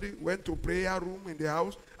the study, went to prayer room in the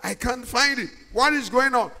house. I can't find it. What is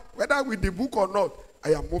going on? Whether with the book or not,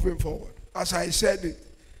 I am moving forward. As I said it,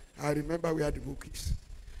 I remember where the book is.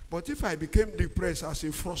 But if I became depressed as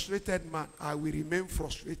a frustrated man, I will remain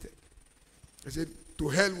frustrated. I said, to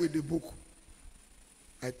hell with the book.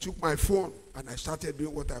 I took my phone and I started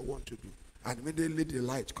doing what I want to do. And immediately the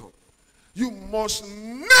light come. You must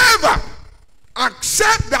never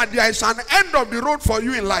accept that there is an end of the road for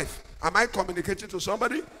you in life. Am I communicating to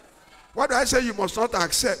somebody? What do I say you must not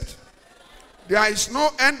accept? There is no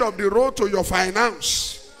end of the road to your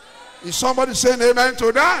finance. Is somebody saying amen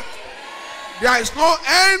to that? There is no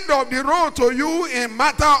end of the road to you in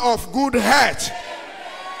matter of good health.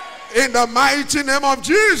 In the mighty name of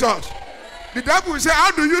Jesus. The devil will say,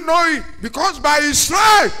 how do you know it? Because by his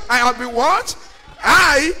stripe I have been what?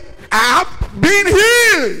 I have been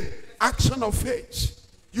healed. Action of faith.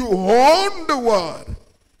 You own the word.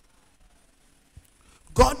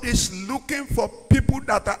 God is looking for people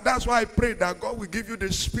that's why I pray that God will give you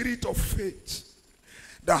the spirit of faith.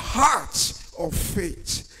 The heart of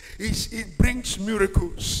faith. It brings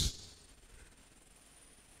miracles.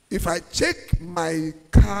 If I take my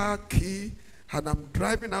car key and I'm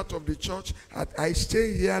driving out of the church and I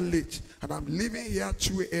stay here late and I'm leaving here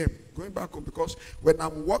 2 a.m. going back home, because when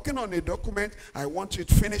I'm working on a document, I want it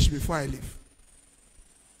finished before I leave.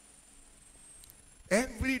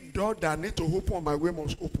 Every door that I need to open on my way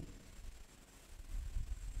must open.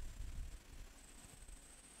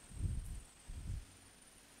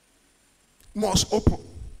 Must open.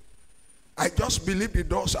 I just believe the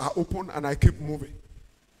doors are open and I keep moving.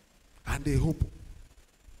 And they open.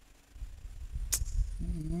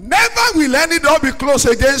 Never will any door be closed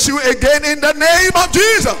against you again in the name of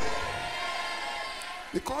Jesus.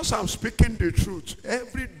 Because I'm speaking the truth.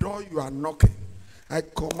 Every door you are knocking, I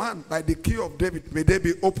command by the key of David, may they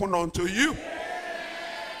be open unto you.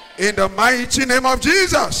 In the mighty name of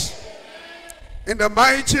Jesus. In the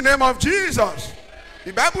mighty name of Jesus.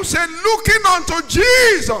 The Bible said, looking unto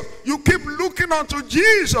Jesus. You keep looking unto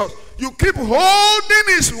Jesus. You keep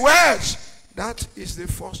holding his words. That is the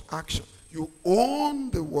first action. You own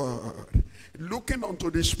the word, looking unto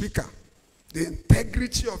the speaker, the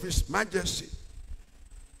integrity of his majesty,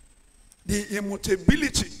 the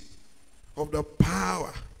immutability of the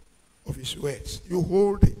power of his words. You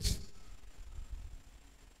hold it.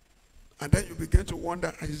 And then you begin to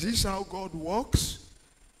wonder, is this how God works?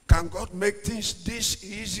 Can God make things this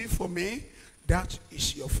easy for me? That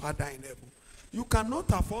is your Father in heaven. You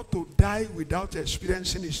cannot afford to die without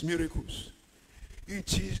experiencing his miracles.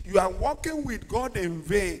 You are walking with God in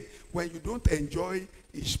vain when you don't enjoy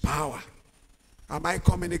his power. Am I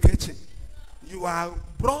communicating? You are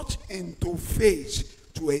brought into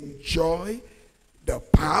faith to enjoy the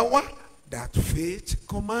power that faith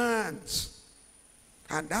commands.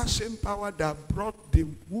 And that same power that brought the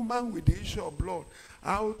woman with the issue of blood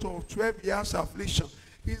out of 12 years affliction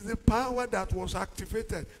is the power that was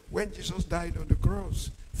activated when Jesus died on the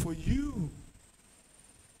cross for you.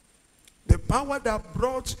 The power that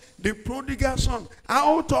brought the prodigal son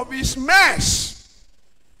out of his mess.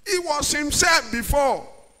 He was himself before,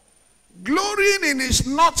 glorying in his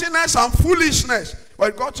naughtiness and foolishness. But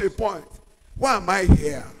it got to a point. Why am I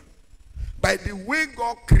here? By the way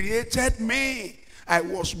God created me, I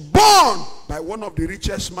was born by one of the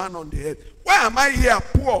richest men on the earth. Why am I here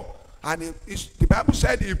poor? And the Bible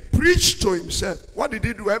said he preached to himself. What did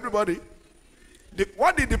he do, everybody?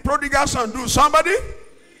 What did the prodigal son do? Somebody?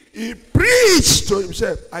 He preached to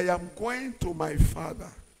himself. I am going to my father,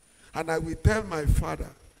 and I will tell my father,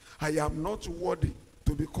 I am not worthy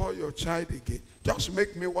to be called your child again. Just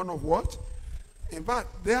make me one of what? In fact,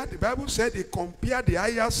 there the Bible said he compared the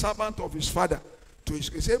higher servant of his father to his.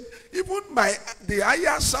 He said, even the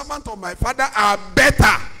higher servant of my father are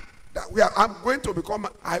better. I'm going to become,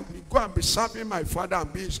 I will go and be serving my father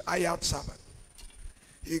and be his hired servant.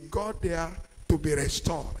 He got there to be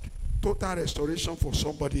restored. Total restoration for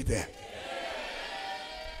somebody there.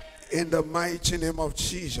 In the mighty name of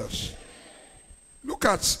Jesus. Look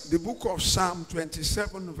at the book of Psalm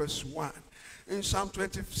 27 verse 1. In Psalm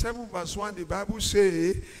 27 verse 1, the Bible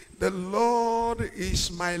says, the Lord is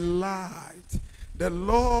my light. The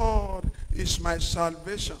Lord is my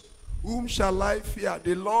salvation. Whom shall I fear?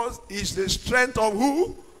 The Lord is the strength of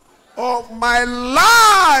who? Of my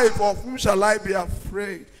life. Of whom shall I be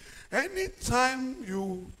afraid? Anytime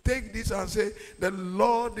you take this and say, the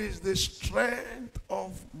Lord is the strength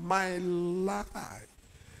of my life,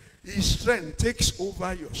 his strength takes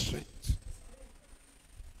over your strength.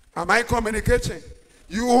 Am I communicating?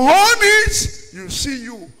 You own it, you see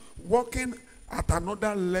you walking at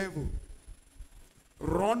another level,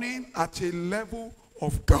 running at a level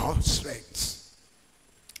of God's strength.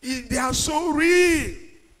 They are so real.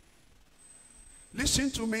 Listen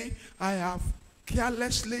to me. I have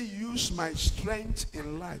carelessly used my strength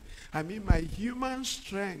in life. I mean my human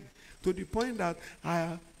strength, to the point that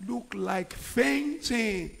I look like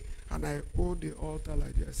fainting. And I hold the altar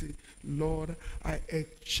like this. I say, Lord, I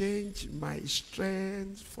exchange my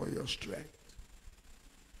strength for your strength.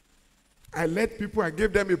 I led people, I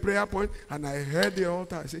gave them a prayer point, and I heard the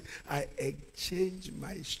altar. I said, I exchange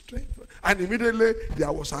my strength. And immediately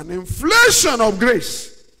there was an inflation of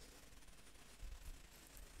grace.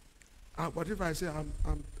 But if I say,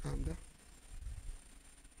 I'm there.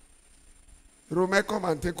 Rome, come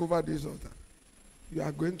and take over this altar. You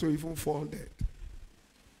are going to even fall dead.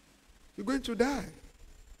 You're going to die.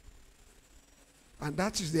 And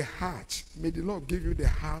that is the heart. May the Lord give you the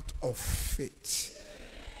heart of faith.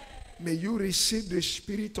 May you receive the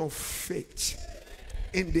spirit of faith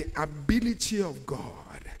in the ability of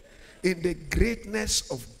God, in the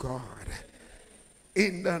greatness of God.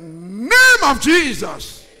 In the name of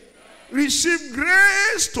Jesus, receive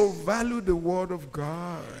grace to value the word of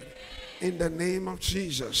God. In the name of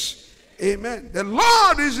Jesus. Amen. The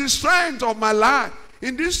Lord is the strength of my life.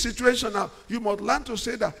 In this situation now, you must learn to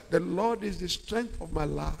say that the Lord is the strength of my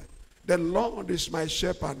life. The Lord is my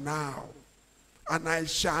shepherd now. And I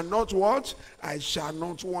shall not what? I shall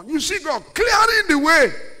not want. You see God clearing the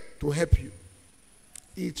way to help you.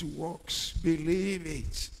 It works. Believe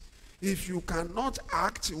it. If you cannot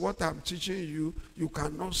act what I'm teaching you, you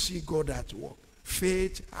cannot see God at work.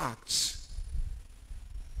 Faith acts.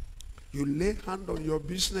 You lay hand on your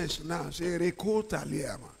business now. Say, Rekota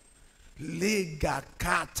liama. Lega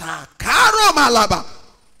kata karo malaba.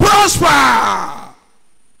 Prosper.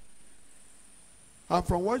 And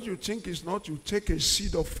from what you think is not, you take a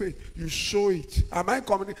seed of faith. You sow it. Am I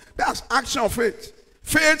coming? That's action of faith.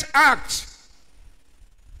 Faith acts.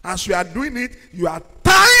 As you are doing it, you are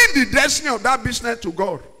tying the destiny of that business to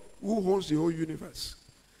God, who owns the whole universe.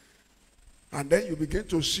 And then you begin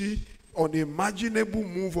to see unimaginable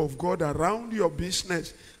move of God around your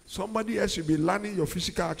business. Somebody else will be learning your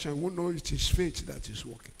physical action, who knows it is faith that is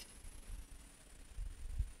working.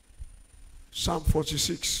 Psalm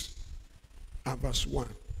 46 and verse 1.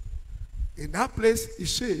 In that place it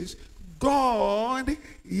says, God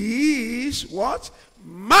is what?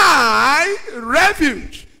 My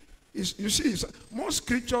refuge. You see, most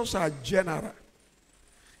scriptures are general.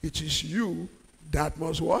 It is you that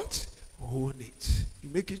must what? Own it. You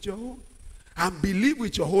make it your own. And believe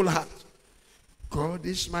with your whole heart. God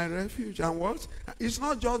is my refuge. And what? It's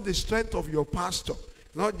not just the strength of your pastor.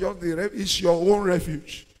 Not just the refuge. It's your own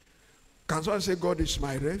refuge. Can someone say, God is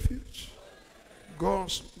my refuge?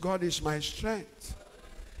 God is my strength.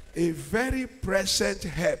 A very present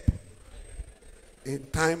help in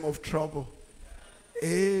time of trouble.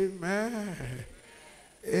 Amen.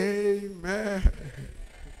 Amen.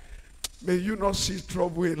 May you not see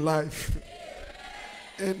trouble in life.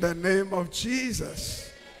 In the name of Jesus.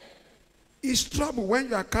 It's trouble when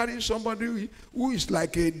you are carrying somebody who is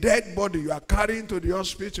like a dead body. You are carrying to the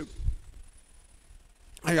hospital.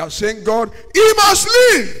 And you are saying, God, he must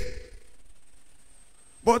live.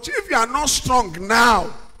 But if you are not strong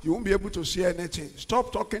now, you won't be able to see anything.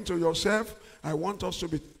 Stop talking to yourself. I want us to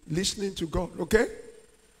be listening to God, okay?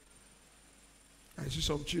 I see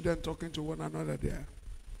some children talking to one another there.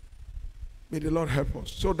 May the Lord help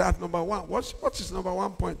us. So that's number one. What is number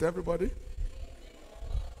one point, everybody?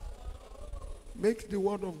 Make the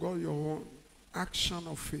word of God your own. Action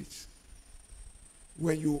of faith.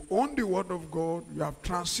 When you own the word of God, you have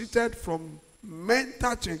transited from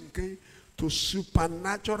mental thinking to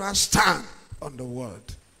supernatural stand on the word.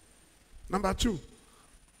 Number two,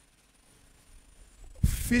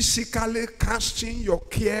 physically casting your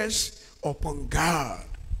cares upon God.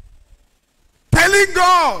 Telling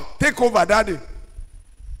God, take over, Daddy.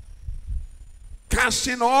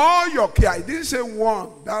 Casting all your care. It didn't say one.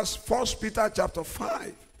 That's 1 Peter chapter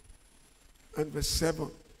 5 and verse 7.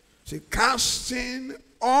 Say, casting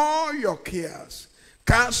all your cares.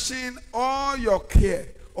 Casting all your care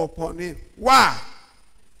upon him. Why?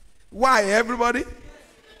 Why, everybody?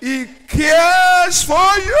 He cares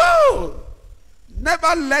for you.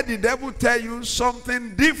 Never let the devil tell you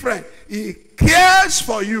something different. He cares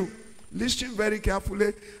for you. Listen very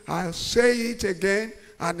carefully. I'll say it again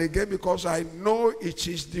and again because I know it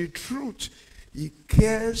is the truth. He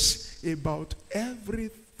cares about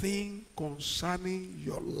everything concerning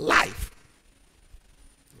your life.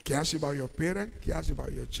 He cares about your parent. He cares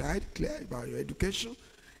about your child. He cares about your education.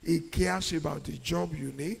 He cares about the job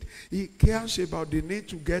you need. He cares about the need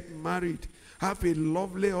to get married. Have a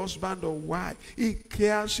lovely husband or wife. He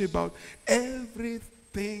cares about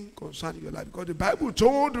everything concerning your life. Because the Bible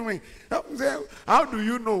told me, how do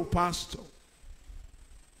you know, Pastor?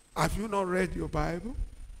 Have you not read your Bible?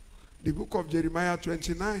 The book of Jeremiah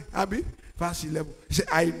 29, Abby, verse 11. He said,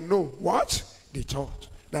 I know what? The thought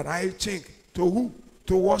that I think. To who?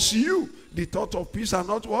 Towards you. The thought of peace and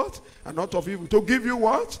not what? And not of evil. To give you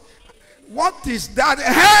what? What is that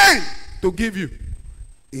hand to give you?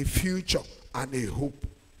 A future and a hope.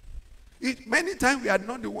 Many times we are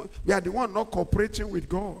not the one. We are the one not cooperating with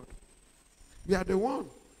God. We are the one.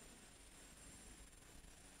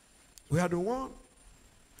 We are the one.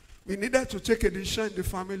 We needed to take a decision in the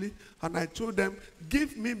family, and I told them,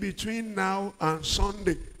 give me between now and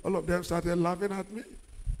Sunday. All of them started laughing at me.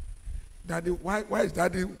 Daddy, why is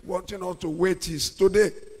Daddy wanting us to wait till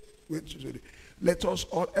today? Wait till today. Let us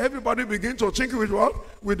all, everybody begin to think with what?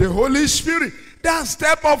 With the Holy Spirit. That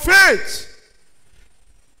step of faith.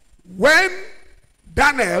 When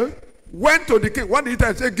Daniel went to the king, what did he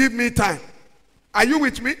tell him? Say, give me time. Are you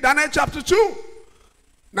with me? Daniel chapter 2.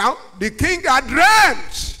 Now, the king had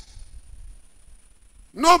dreamt.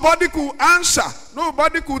 Nobody could answer.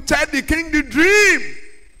 Nobody could tell the king the dream.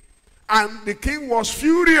 And the king was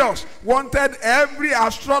furious. Wanted every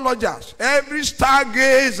astrologer, every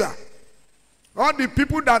stargazer, all the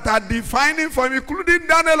people that are defining for him, including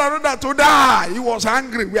Daniel and others, to die. He was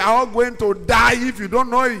angry. We are all going to die if you don't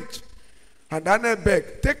know it. And Daniel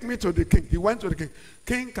begged, take me to the king. He went to the king.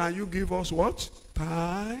 King, can you give us what?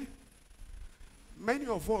 Time. Many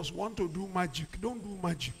of us want to do magic. Don't do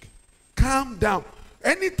magic. Calm down.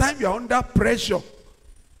 Anytime you're under pressure,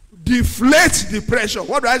 deflate the pressure.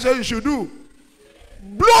 What do I say you should do?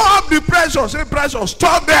 Blow up the pressure. Say, pressure,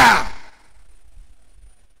 stop there.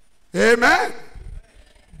 Amen.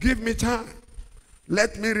 Give me time.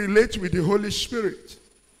 Let me relate with the Holy Spirit.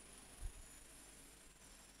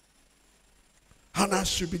 And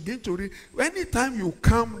as you begin to read, anytime you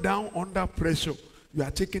calm down under pressure, you are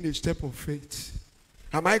taking a step of faith.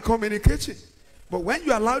 Am I communicating? But when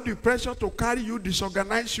you allow the pressure to carry you,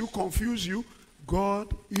 disorganize you, confuse you,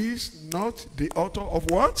 God is not the author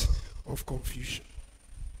of what? Of confusion.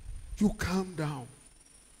 You calm down.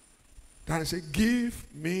 Then say, give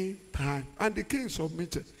me time. And the king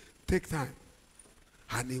submitted. Take time.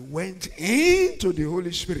 And he went into the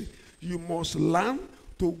Holy Spirit. You must learn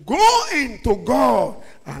to go into God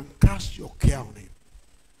and cast your care on him.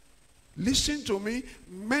 Listen to me.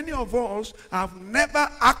 Many of us have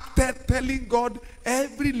never acted telling God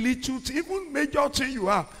every little thing, even major thing you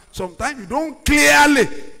have. Sometimes you don't clearly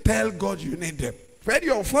tell God you need them. Very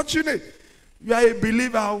unfortunate. You are a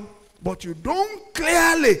believer, but you don't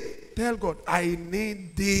clearly tell God, I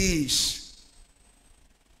need this.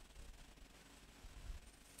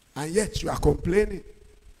 And yet you are complaining.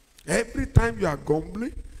 Every time you are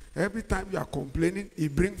grumbling, every time you are complaining,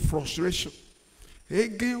 it brings frustration.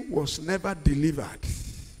 Hagin was never delivered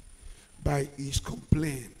by his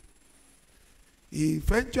complaint.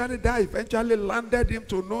 That eventually landed him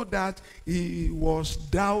to know that he was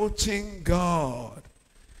doubting God.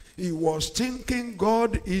 He was thinking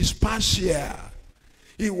God is partial.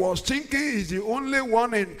 He was thinking he's the only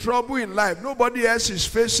one in trouble in life. Nobody else is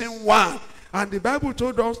facing one. And the Bible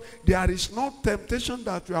told us there is no temptation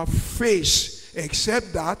that you have faced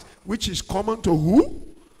except that which is common to who?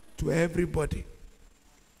 To everybody.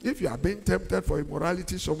 If you are being tempted for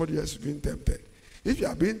immorality, somebody else is being tempted. If you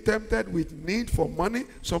are being tempted with need for money,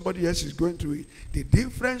 somebody else is going to it. The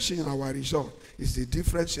difference in our result is the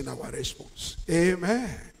difference in our response. Amen.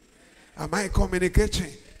 Am I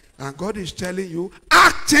communicating? And God is telling you,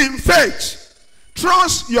 act in faith.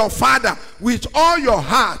 Trust your Father with all your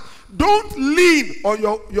heart. Don't lean on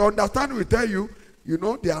your understanding will tell you, you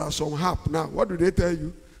know, there are some help now. What do they tell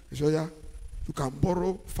you? They say, yeah, you can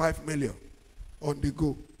borrow 5 million on the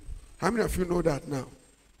go. How many of you know that now?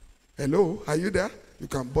 Hello, are you there? You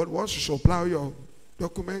can borrow. Once you supply your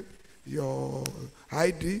document, your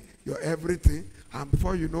ID, your everything, and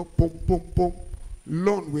before you know, boom, boom, boom,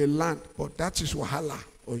 loan will land. But that is wahala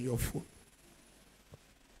on your phone.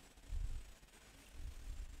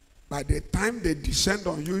 By the time they descend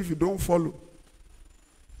on you, if you don't follow,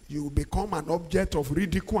 you will become an object of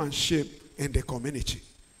ridicule and shame in the community.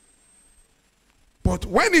 But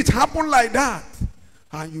when it happens like that,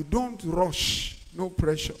 and you don't rush, no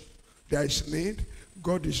pressure, there is need,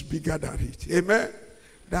 God is bigger than it. Amen?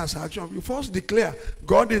 That's action. You first declare,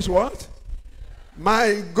 God is what?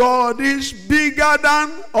 My God is bigger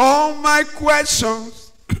than all my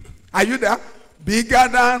questions. Are you there? Bigger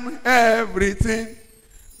than everything.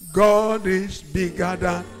 God is bigger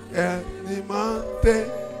than any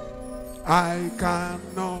mountain I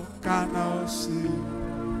cannot see.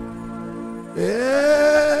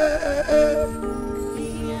 Hey.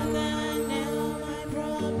 Bigger than all my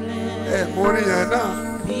problems.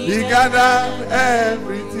 Bigger than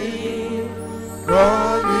everything.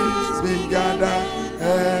 God is bigger than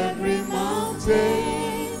every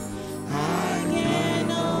mountain I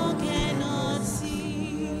cannot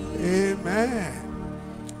see. Amen.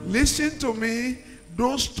 Listen to me.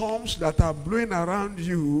 Those storms that are blowing around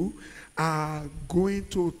you are going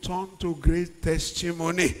to turn to great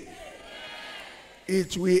testimony.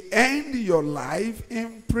 It will end your life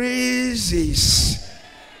in praises.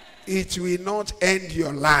 It will not end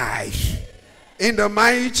your life. In the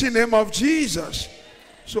mighty name of Jesus.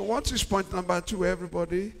 So what is point number 2,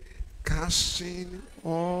 everybody? Casting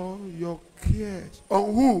all your cares.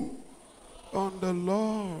 On who? On the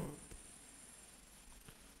Lord.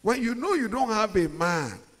 When you know you don't have a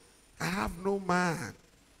man, I have no man.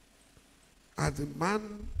 As the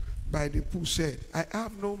man by the pool said, I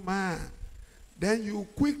have no man. Then you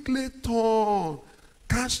quickly turn,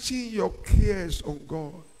 casting your cares on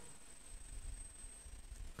God.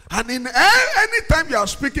 And in any time you are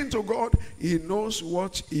speaking to God, he knows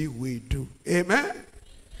what he will do. Amen?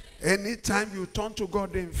 Anytime you turn to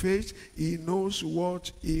God in faith, he knows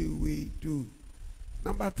what he will do.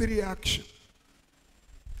 Number 3, action.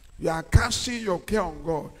 You are casting your care on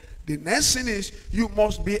God. The next thing is you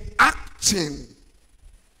must be acting.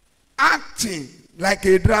 Acting like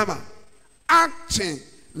a drama. Acting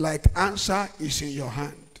like answer is in your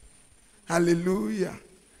hand. Hallelujah.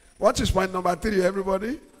 What is point number 3,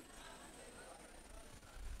 everybody?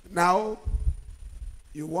 Now,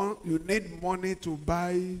 you need money to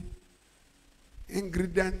buy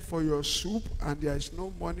ingredient for your soup, and there is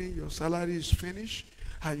no money, your salary is finished.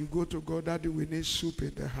 And you go to God, Daddy, we need soup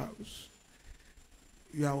in the house.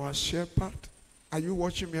 You are our shepherd. Are you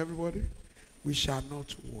watching me, everybody? We shall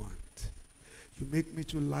not want. You make me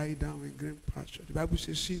to lie down in green pasture. The Bible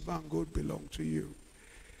says, silver and gold belong to you.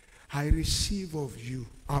 I receive of you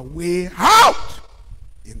a way out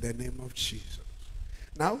in the name of Jesus.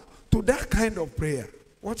 Now, to that kind of prayer,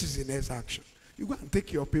 what is the next action? You go and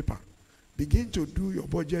take your paper. Begin to do your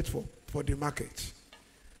budget for the market.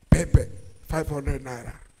 Pepper, 500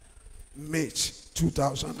 naira. Meat,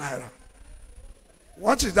 2,000 naira.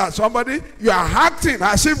 What is that? Somebody, you are acting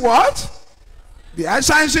as if what? The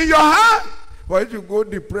answer is in your hand. But if you go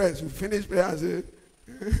depressed, you finish prayer and say,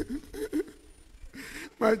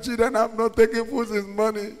 my children have not taken food since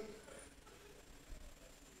morning.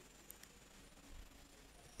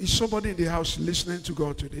 Is somebody in the house listening to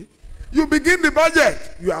God today? You begin the budget.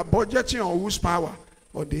 You are budgeting on whose power?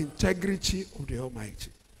 On the integrity of the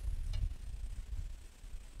Almighty.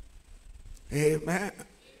 Amen.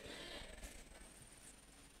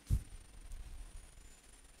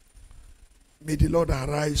 May the Lord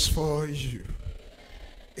arise for you.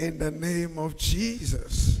 In the name of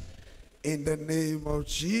Jesus. In the name of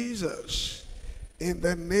Jesus. In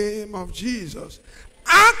the name of Jesus.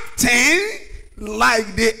 Acting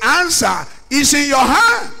like the answer is in your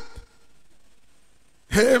hand.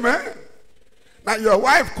 Amen. Now your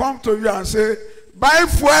wife come to you and say, buy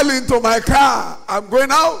fuel into my car. I'm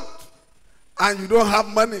going out. And you don't have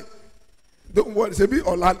money. Don't worry. Say, you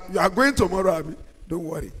are going tomorrow, Abi. Don't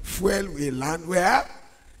worry. Fuel will land where?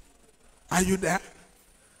 Are you there?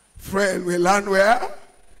 Fuel will land where?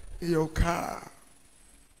 In your car.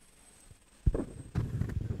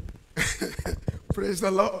 Praise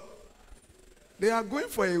the Lord. They are going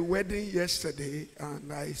for a wedding yesterday,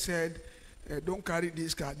 and I said, don't carry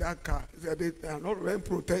this car, that car. They are not even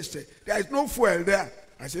protested. There is no fuel there.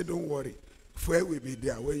 I said, don't worry. Fuel will be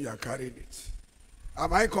there when you are carrying it.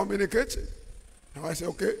 Am I communicating? And I said,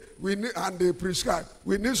 okay, we need, and they prescribe.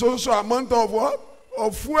 We need also a amount of what?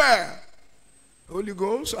 Of fuel. Holy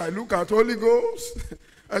Ghost. I look at Holy Ghost.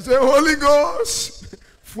 I say, Holy Ghost,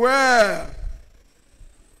 fuel.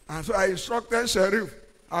 And so I instructed Sheriff,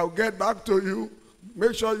 I'll get back to you.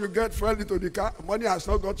 Make sure you get fuel into the car. Money has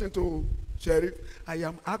not gotten to Sheriff. I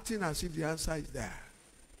am acting as if the answer is there.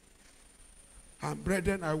 And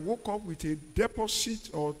brethren, I woke up with a deposit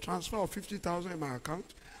or transfer of 50,000 in my account,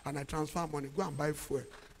 and I transfer money. Go and buy fuel.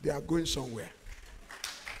 They are going somewhere.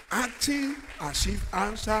 Acting as if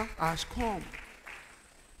answer has come.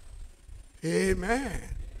 Amen.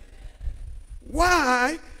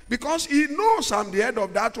 Why? Because he knows I'm the head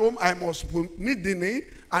of that home. I must meet the need,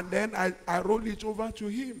 and then I roll it over to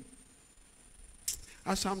him.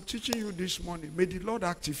 As I'm teaching you this morning, may the Lord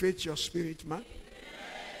activate your spirit, man.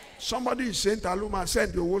 Somebody is saying, Taluma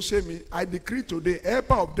said, you will say me, I decree today,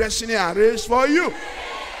 helper of destiny and race for you.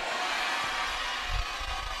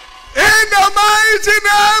 In the mighty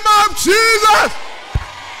name of Jesus.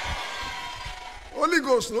 Holy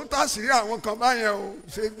Ghost, no tasiri I won't come here.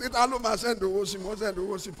 Say, Taluma said, you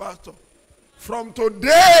will see pastor. From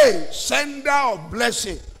today, sender of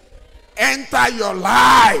blessing, enter your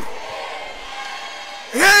life.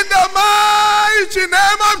 In the mighty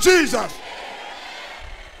name of Jesus.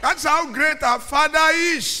 That's how great our Father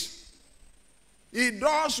is. He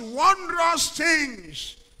does wondrous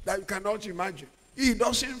things that you cannot imagine. He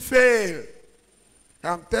doesn't fail.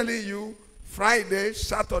 I'm telling you, Friday,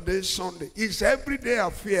 Saturday, Sunday, it's everyday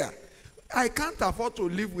affair. I can't afford to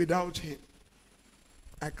live without him.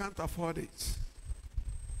 I can't afford it.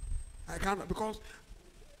 I can't, because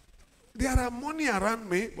there are money around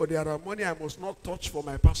me, but there are money I must not touch for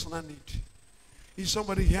my personal need. Is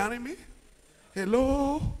somebody hearing me?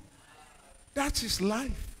 Hello? That is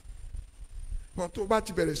life. But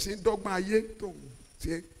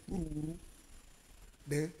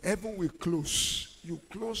then heaven will close. You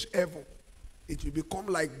close heaven, it will become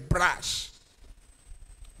like brass.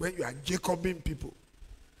 When you are Jacobing people,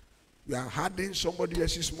 you are adding somebody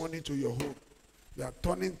else's money to your home. You are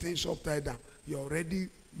turning things upside down. You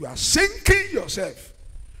are sinking yourself.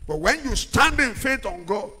 But when you stand in faith on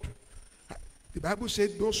God, the Bible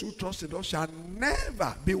said those who trust in us shall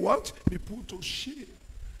never be what? Be put to shame.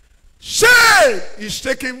 Shame is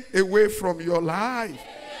taken away from your life.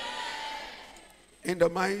 In the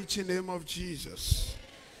mighty name of Jesus.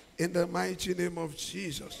 In the mighty name of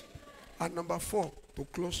Jesus. And number 4, to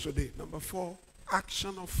close today. Number 4,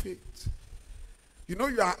 action of faith. You know,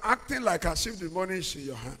 you are acting like as if the money is in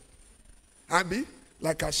your hand. Abby,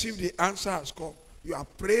 like as if the answer has come. You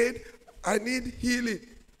have prayed, I need healing.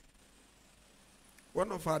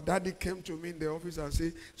 One of our daddy came to me in the office and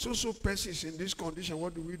said, so person is in this condition,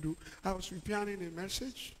 what do we do? I was preparing a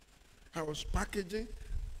message. I was packaging.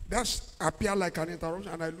 That's appear like an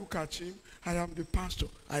interruption, and I look at him. I am the pastor.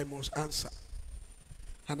 I must answer.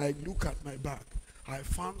 And I look at my bag. I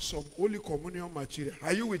found some Holy Communion material.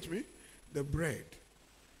 Are you with me? The bread.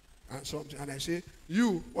 And something. And I say,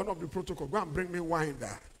 you, one of the protocol, go and bring me wine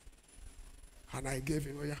there. And I gave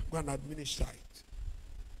him, oh yeah, go and administer it.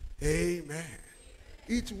 Amen.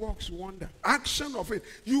 It works wonder. Action of it.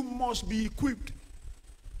 You must be equipped.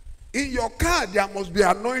 In your car, there must be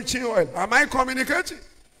anointing oil. Am I communicating?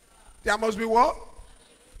 There must be what?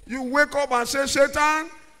 You wake up and say, Satan,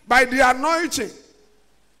 by the anointing,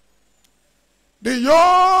 the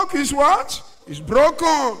yoke is what? Is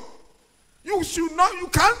broken. You should not, you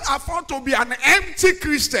can't afford to be an empty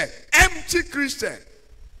Christian. Empty Christian.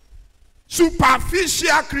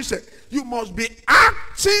 Superficial Christian. You must be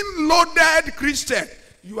acting loaded Christian.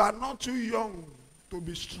 You are not too young to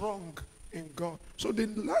be strong in God. So the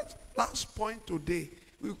last point today,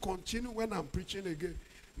 we'll continue when I'm preaching again.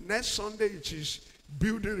 Next Sunday, it is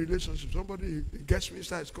building relationships. Somebody, the guest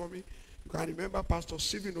minister is coming. You can remember Pastor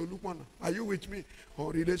Stephen Olukwana. Are you with me? On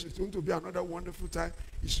relationships. It's going to be another wonderful time.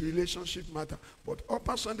 It's relationship matter. But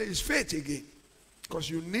Upper Sunday is faith again. Because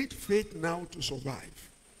you need faith now to survive.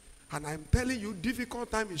 And I'm telling you,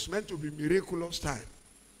 difficult time is meant to be miraculous time.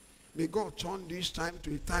 May God turn this time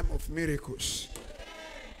to a time of miracles.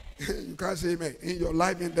 You can't say amen. In your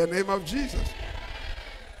life, in the name of Jesus.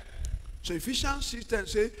 So Ephesians 6:10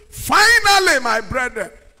 say, finally, my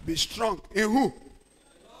brethren, be strong. In who?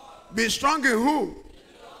 Be strong in who?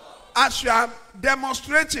 As you are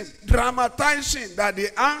demonstrating, dramatizing that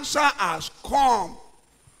the answer has come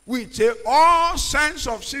with all sense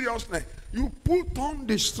of seriousness, you put on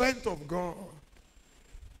the strength of God.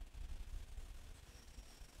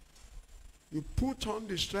 You put on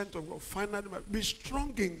the strength of God. Finally, be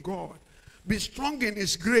strong in God. Be strong in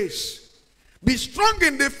His grace. Be strong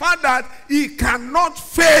in the fact that He cannot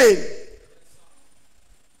fail.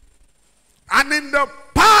 And in the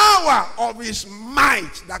power of His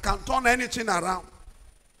might that can turn anything around.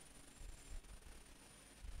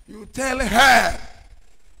 You tell her,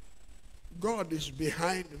 God is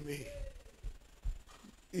behind me.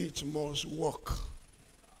 It must work.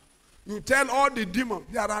 You tell all the demons,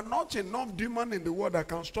 there are not enough demons in the world that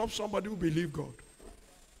can stop somebody who believes God.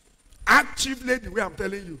 Actively, the way I'm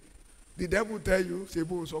telling you. The devil tell you,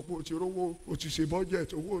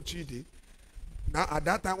 now at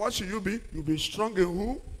that time, what should you be? You'll be strong in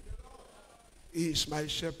who? He is my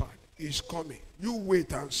shepherd. He is coming. You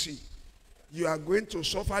wait and see. You are going to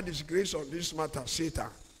suffer disgrace on this matter, Satan.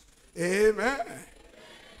 Amen.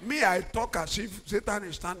 Me, I talk as if Satan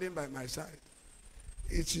is standing by my side.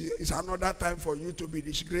 It's another time for you to be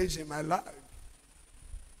disgraced in my life.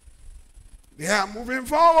 They are moving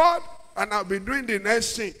forward, and I'll be doing the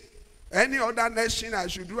next thing. Any other next thing I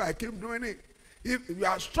should do, I keep doing it. If you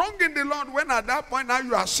are strong in the Lord, when at that point now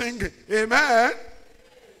you are singing, amen,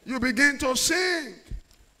 you begin to sing.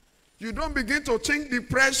 You don't begin to think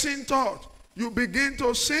depressing thought. You begin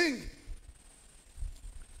to sing.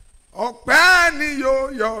 Ọpẹ́ ni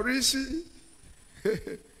yóò yọrí sí.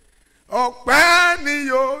 Ọpẹ́ ni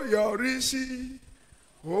yóò yọrí sí.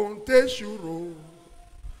 Ohun tẹ́ṣù rò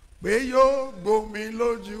pé yóò gbomi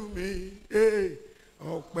lójú mi.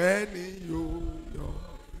 Ọpẹ́ ni yóò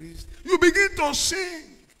yọrí sí. You begin to sing.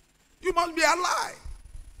 You must be alive.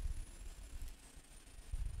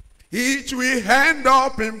 Each we hand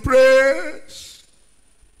up in praise.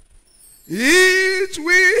 Each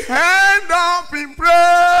we hand up in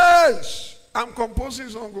praise. I'm composing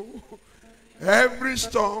song. Every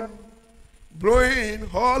storm blowing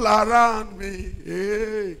all around me.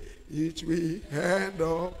 Hey, each we hand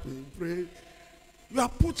up in praise. You are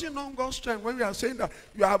putting on God's strength when we are saying that.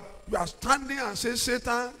 You are standing and say,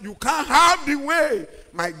 Satan, you can't have the way.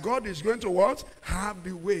 My God is going to what? Have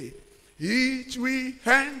the way. Each we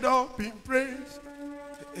hand up in praise.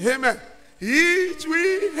 Amen. Each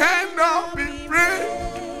we hand up in praise.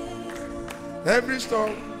 Every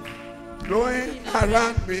storm blowing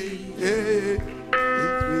around me.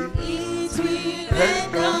 Each we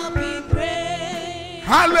hand up in praise.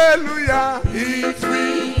 Hallelujah. Each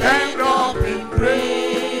we hand up in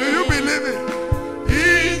praise. Do you believe it?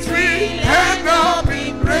 Each we hand up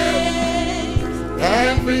in praise.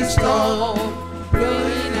 Every storm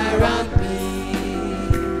Blowing around me.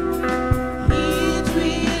 Each we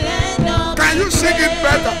hand up. Can you sing it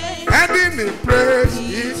better? Handing in praise.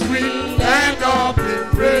 Each we hand up in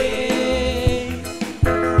praise.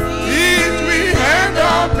 Each we hand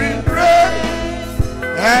up in praise.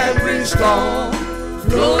 Every storm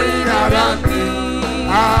blowing around me.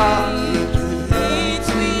 Each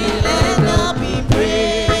we hand up in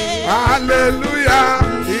praise. Hallelujah.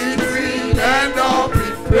 Each we hand up in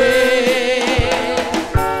praise.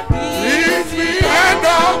 Each we hand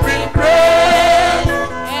up in praise.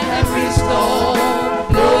 Every storm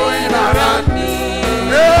blowing around me.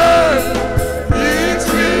 Yeah. Each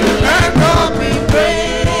we hand up in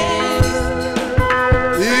Praise.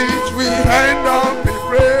 Each we hand up in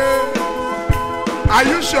praise. Are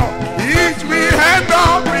you sure? Each we hand up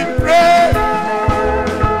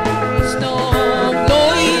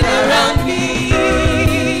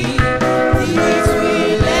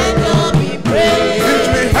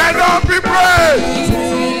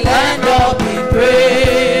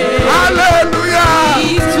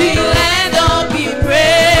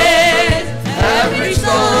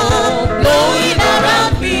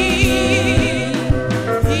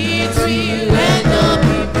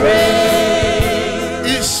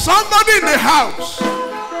house.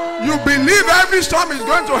 You believe every storm is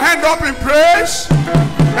going to end up in praise.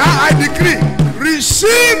 Now I decree,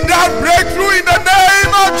 receive that breakthrough in the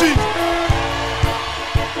name of Jesus.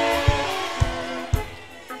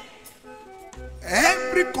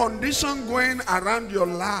 Every condition going around your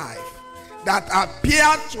life that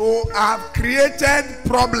appear to have created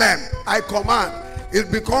problem, I command,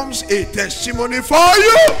 it becomes a testimony for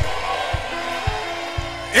you.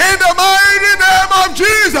 In the mighty name of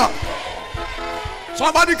Jesus.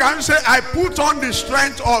 Somebody can say, I put on the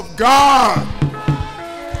strength of God.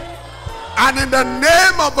 And in the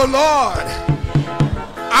name of the Lord,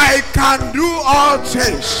 I can do all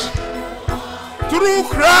things through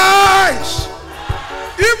Christ.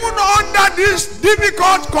 Even under this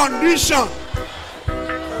difficult condition,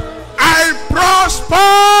 I prosper.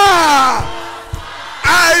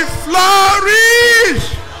 I flourish.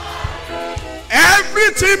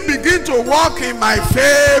 Everything begin to work in my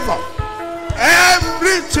favor.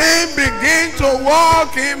 Everything begin to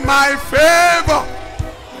work in my favor.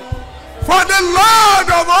 For the Lord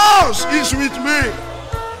of hosts is with me.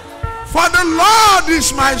 For the Lord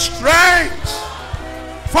is my strength.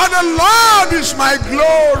 For the Lord is my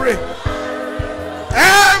glory.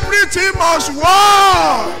 Everything must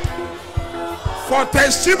work for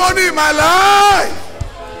testimony in my life.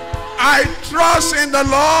 I trust in the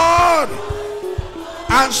Lord,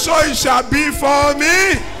 and so it shall be for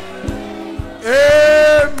me.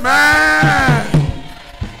 Amen.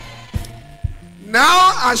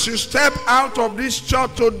 Now as you step out of this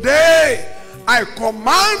church today, I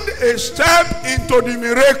command a step into the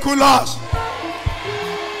miraculous.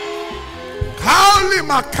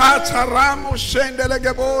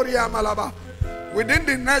 Within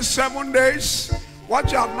the next 7 days,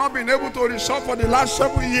 what you have not been able to resolve for the last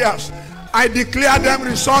 7 years, I declare them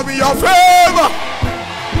resolved in your favor.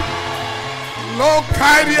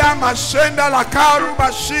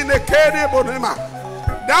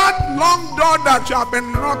 That long door that you have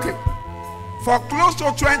been knocking for close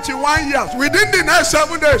to 21 years, within the next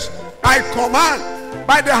 7 days, I command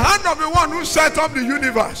by the hand of the one who set up the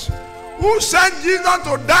universe, who sent Jesus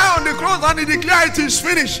to die on the cross and he declared it is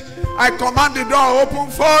finished, I command the door open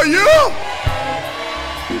for you.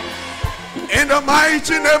 In the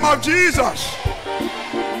mighty name of Jesus.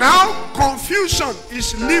 Now confusion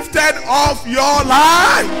is lifted off your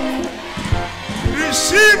life.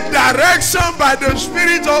 Receive direction by the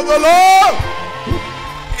Spirit of the Lord.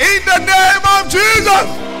 In the name of Jesus.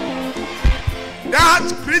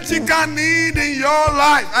 That critical need in your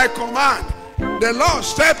life, I command the Lord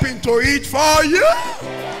step into it for you.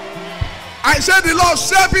 I said the Lord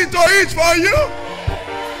step into it for you.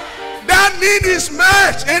 That need is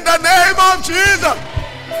met in the name of Jesus.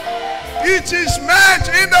 It is met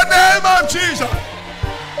in the name of Jesus.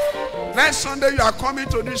 Next Sunday you are coming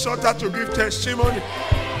to this altar to give testimony.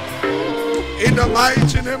 In the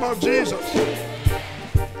mighty name of Jesus.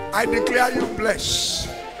 I declare you blessed.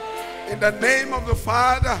 In the name of the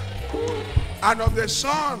Father and of the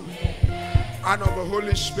Son and of the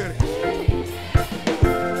Holy Spirit.